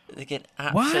 They get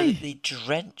absolutely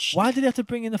drenched. Why did they have to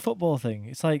bring in the football thing?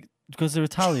 It's like because they're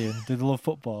Italian, they love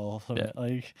football or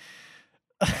something.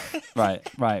 Yeah.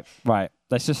 Right.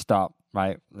 Let's just stop.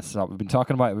 Right, let's stop. We've been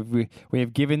talking about it. We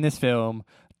have given this film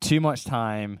too much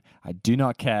time. I do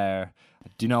not care. I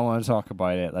do not want to talk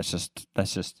about it. Let's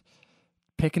just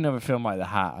pick another film out of the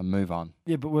hat and move on.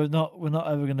 Yeah, but we're not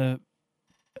ever gonna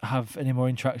have any more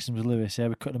interactions with Lewis. Yeah,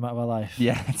 we're cutting him out of our life.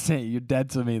 Yeah, that's it. You're dead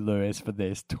to me, Lewis, for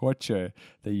this torture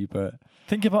that you put.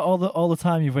 Think about all the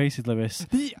time you've wasted, Lewis.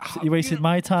 You wasted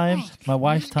my time, my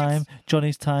wife's time,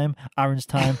 Johnny's time, Aaron's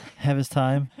time, Heather's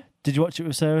time. Did you watch it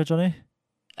with Sarah, Johnny?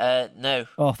 No.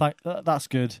 Oh, that's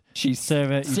good.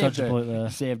 Sarah, you dodged a bullet there. You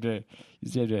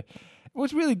saved her.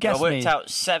 What's really gets me... I me... worked out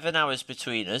 7 hours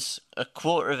between us. A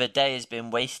quarter of a day has been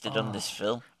wasted on this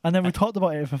film. And then we talked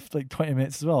about it for like 20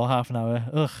 minutes as well, half an hour.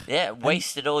 Ugh. Yeah,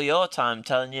 wasted all your time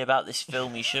telling you about this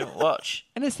film you shouldn't watch.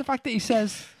 And it's the fact that he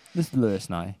says, this is Lewis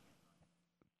now,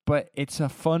 but it's a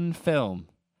fun film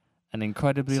and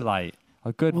incredibly light.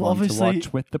 A good one to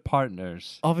watch with the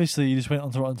partners. Obviously, you just went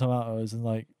onto Rotten Tomatoes and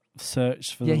like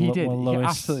searched for the he did. lowest. He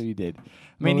absolutely did.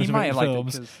 I mean, he might have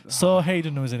liked it. Saw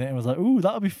Hayden was in it and was like, "Ooh,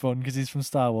 that'll be fun because he's from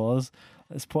Star Wars.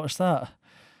 Let's watch that."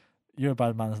 You're a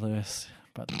bad man, Lewis.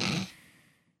 Bad man.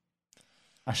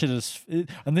 I should have.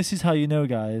 And this is how you know,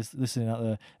 guys, listening out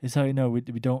there. This is how you know we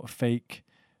don't fake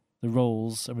the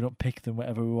roles and we don't pick them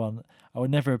whatever we want. I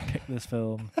would never have picked this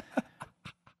film.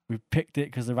 We picked it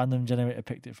because the random generator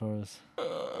picked it for us.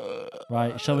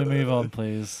 Right, shall we move on,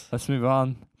 please? Let's move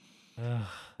on.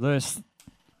 Lewis,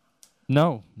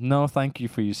 no, thank you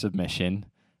for your submission.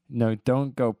 No,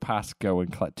 don't go past go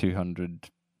and collect 200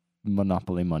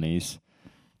 Monopoly monies.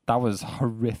 That was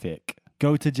horrific.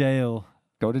 Go to jail.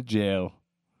 Go to jail.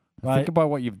 Right. Think about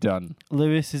what you've done.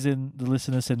 Lewis is in the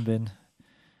listener sin bin.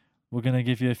 We're going to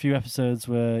give you a few episodes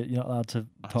where you're not allowed to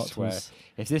talk to us.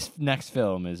 If this next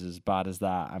film is as bad as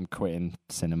that, I'm quitting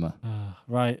cinema.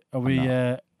 Right. Are we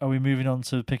moving on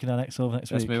to picking our next film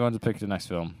next week? Let's move on to picking the next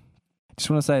film. Just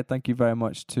want to say thank you very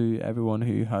much to everyone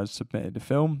who has submitted a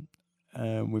film.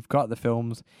 We've got the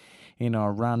films in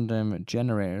our random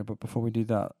generator, but before we do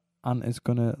that, Ant is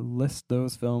going to list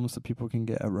those films so people can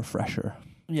get a refresher.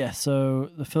 Yeah, so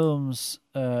the films,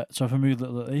 so if I move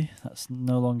Little, that's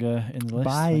no longer in the list.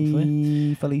 Bye,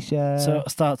 thankfully. Felicia. So it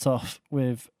starts off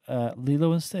with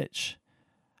Lilo and Stitch,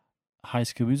 High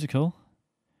School Musical,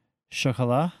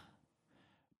 Chocolat,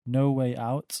 No Way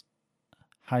Out,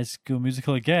 High School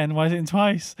Musical again. Why is it in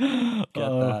twice? Get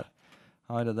that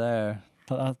out of there.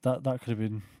 That could have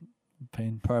been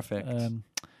pain. Perfect.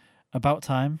 About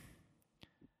Time,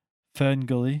 Fern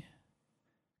Gully,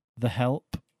 The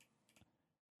Help,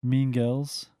 Mean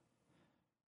Girls,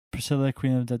 Priscilla,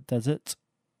 Queen of the Desert,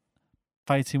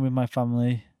 Fighting With My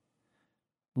Family,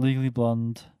 Legally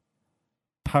Blonde,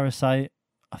 Parasite.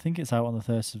 I think it's out on the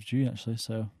 1st of June, actually,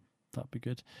 so that'd be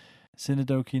good.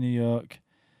 Synecdoche, New York,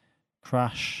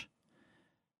 Crash,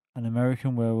 An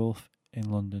American Werewolf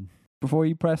in London. Before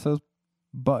you press those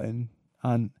button,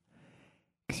 and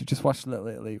because you just watched Little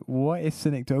Italy, what if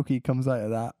Synecdoche comes out of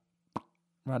that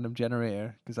random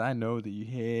generator? Because I know that you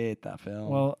hate that film.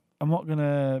 Well, I'm not going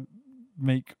to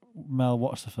make Mel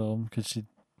watch the film because she'd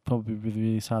probably be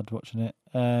really sad watching it.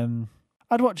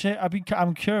 I'd watch it.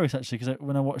 I'm curious, actually, because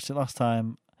when I watched it last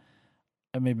time,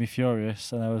 it made me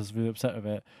furious and I was really upset with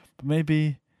it. But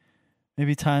maybe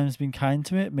time's been kind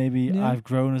to it. Maybe I've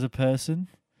grown as a person.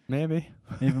 Maybe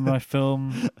my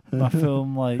film,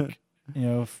 like,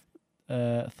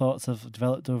 thoughts have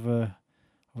developed over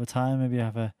time. Maybe I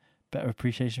have a better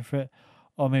appreciation for it,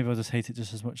 or maybe I'll just hate it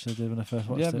just as much as I did when I first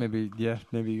watched it.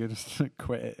 Maybe you just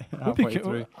quit it halfway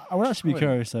through. I would actually be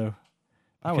curious though.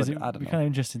 I don't know. It'd be kind of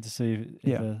interesting to see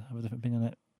if I have a different opinion on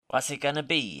it. What's it gonna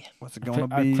be?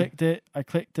 I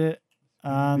clicked it,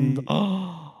 and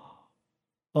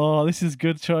oh, this is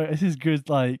good choice. This is good.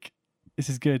 This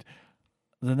is good.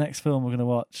 The next film we're gonna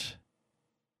watch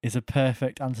is a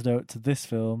perfect antidote to this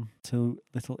film, to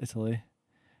Little Italy.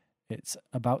 It's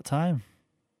About Time.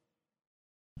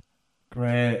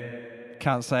 Great.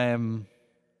 Can't say I'm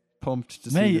pumped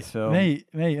to see this film. Mate,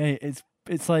 it's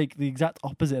it's like the exact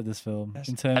opposite of this film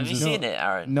in terms. Have you seen it,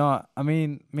 Aaron? No, I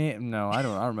mean, no, I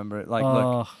don't. I remember it. Like,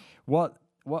 look, what?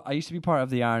 I used to be part of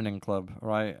the ironing club,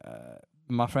 right?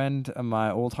 My friend and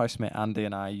my old housemate Andy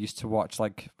and I used to watch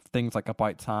like things like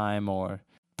About Time or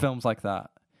films like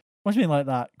that. What do you mean like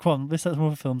that? Come on, list out some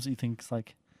other films that you think is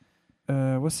like.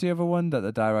 What's the other one that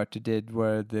the director did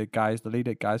where the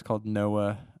lead guy's called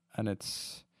Noah, and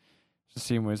it's a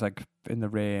scene where he's like in the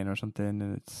rain or something,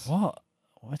 and it's What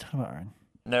are you talking about, Aaron?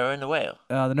 Noah and the Whale.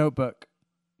 The Notebook.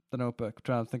 The Notebook. I'm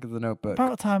trying to think of The Notebook.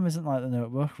 About Time isn't like The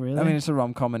Notebook, really. I mean, it's a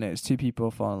rom-com and it's two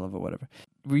people fall in love or whatever.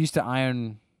 We used to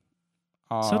iron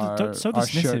our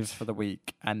shirts for the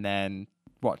week and then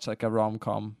watch like a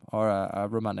rom-com or a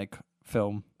romantic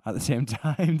film at the same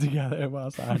time together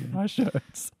whilst ironing our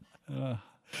shirts.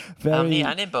 How many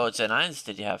ironing boards and irons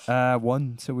did you have?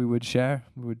 One, so we would share.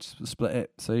 We would split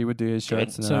it. So he would do his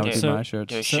shirts and then I would do my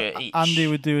shirts. Do a shirt each. Andy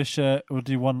would do a shirt, would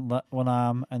do one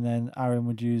arm, and then Aaron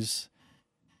would use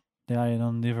the iron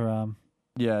on the other arm.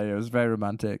 Yeah, it was very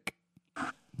romantic.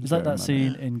 It's like that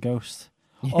scene in Ghost.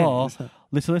 Yeah, or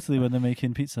Little Italy when they're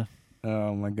making pizza.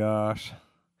 Oh my gosh.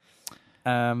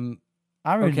 Aaron,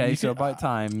 okay, so About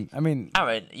Time. I mean,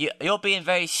 Aaron, you're being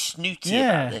very snooty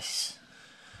about this.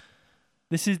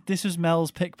 This was Mel's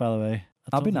pick, by the way.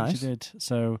 That'd be nice. She did.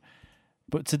 So,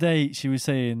 but today she was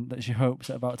saying that she hopes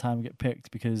that About Time will get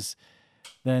picked because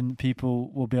then people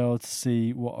will be able to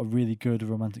see what a really good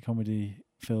romantic comedy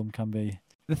film can be.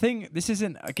 The thing, this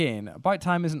isn't, again, About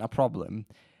Time isn't a problem.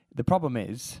 The problem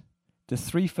is the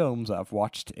 3 films that I've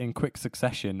watched in quick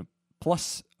succession,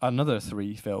 plus another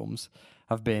 3 films,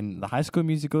 have been the High School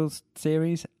Musical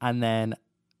series and then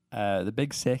The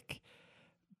Big Sick,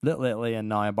 Little Italy, and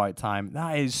now About Time.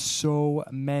 That is so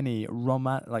many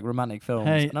romantic films.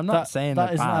 Hey, and I'm not saying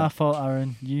that isn't bad. our fault,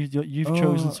 Aaron. You've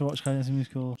chosen to watch High School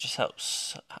Musical. Just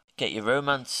helps get your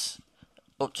romance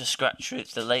up to scratch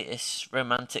with the latest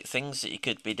romantic things that you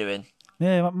could be doing.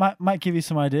 Yeah, might give you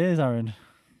some ideas, Aaron.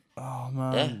 Oh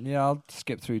man, yeah, I'll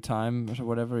skip through time or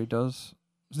whatever he does.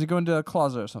 Does he go into a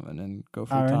closet or something and go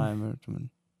through time or something?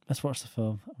 Let's watch the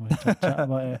film. We'll chat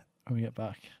about it when we get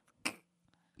back.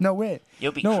 No, wait.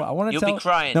 You'll be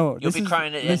crying. No, you'll be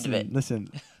crying at the end of it. Listen,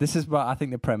 this is what I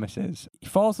think the premise is. He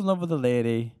falls in love with a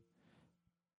lady,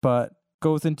 but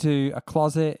goes into a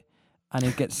closet and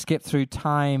he gets skipped through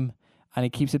time and he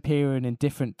keeps appearing in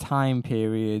different time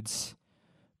periods,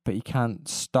 but he can't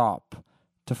stop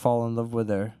to fall in love with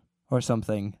her or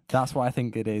something. That's what I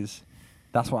think it is.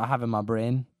 That's what I have in my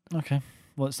brain. Okay.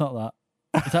 Well, it's not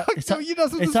that. You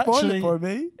doesn't spoil it for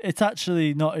me. It's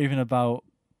actually not even about.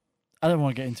 I don't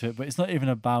want to get into it, but it's not even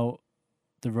about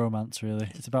the romance, really.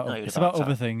 It's about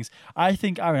other things. I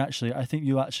think, Aaron, I think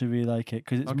you'll actually really like it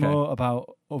because it's more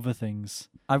about other things.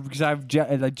 Because I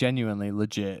genuinely,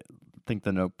 legit think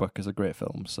The Notebook is a great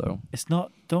film. So it's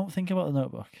not. Don't think about The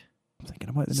Notebook. I'm thinking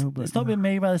about The Notebook. It's not been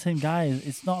made by the same guy.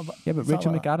 It's not. Yeah, but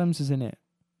Rachel McAdams is in it.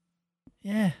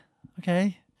 Yeah.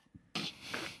 Okay.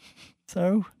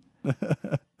 So.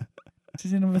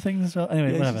 She's in other things as well.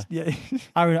 Anyway, whatever.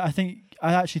 Aaron,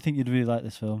 I actually think you'd really like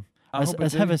this film.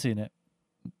 Has Heather seen it?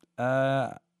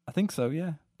 I think so,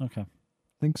 yeah. Okay.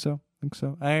 Think so.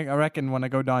 I reckon when I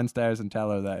go downstairs and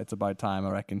tell her that it's About Time,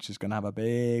 I reckon she's going to have a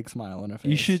big smile on her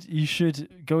face. You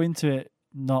should go into it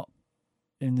not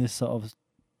in this sort of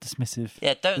dismissive.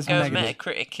 Yeah, don't go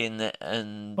Metacritic in it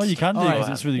and... Well, you can do because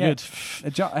it's really good.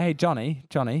 Hey,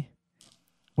 Johnny,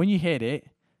 when you hit it,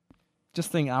 just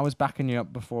think I was backing you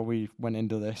up before we went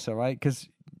into this, all right? Because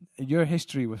your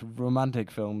history with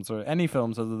romantic films or any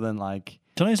films other than like...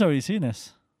 Johnny's already seen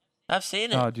this. I've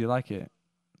seen it. Oh, do you like it?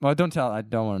 Well, don't tell. I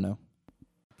don't want to know.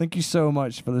 Thank you so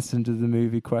much for listening to the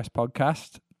Movie Quest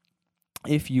podcast.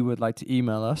 If you would like to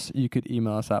email us, you could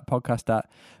email us at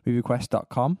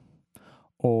podcast@moviequest.com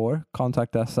or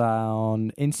contact us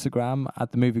on Instagram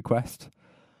at the Movie Quest.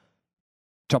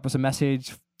 Drop us a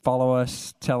message, follow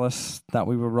us, tell us that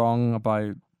we were wrong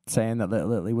about saying that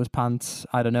Little Italy was pants.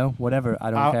 I don't know, whatever.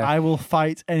 I don't care. I will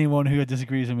fight anyone who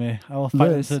disagrees with me. I will fight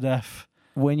them to death.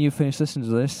 When you finish listening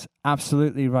to this,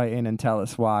 absolutely write in and tell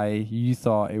us why you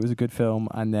thought it was a good film,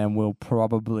 and then we'll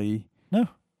probably... No.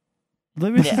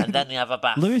 Lewis and then you have a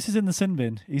bath. Lewis is in the sin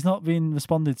bin. He's not been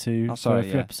responded to for a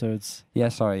few episodes. Yeah,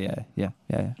 sorry, yeah.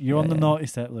 You're on the naughty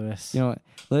step, Lewis. You know what,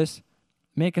 Lewis,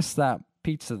 make us that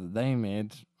pizza that they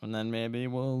made, and then maybe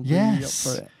we'll be up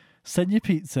for it. Send your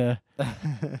pizza.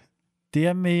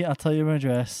 DM me, I'll tell you my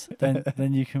address.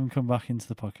 Then you can come back into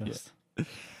the podcast. Yeah.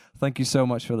 Thank you so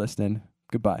much for listening.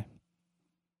 Goodbye.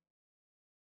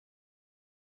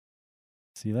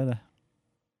 See you later.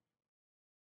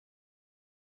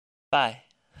 Bye.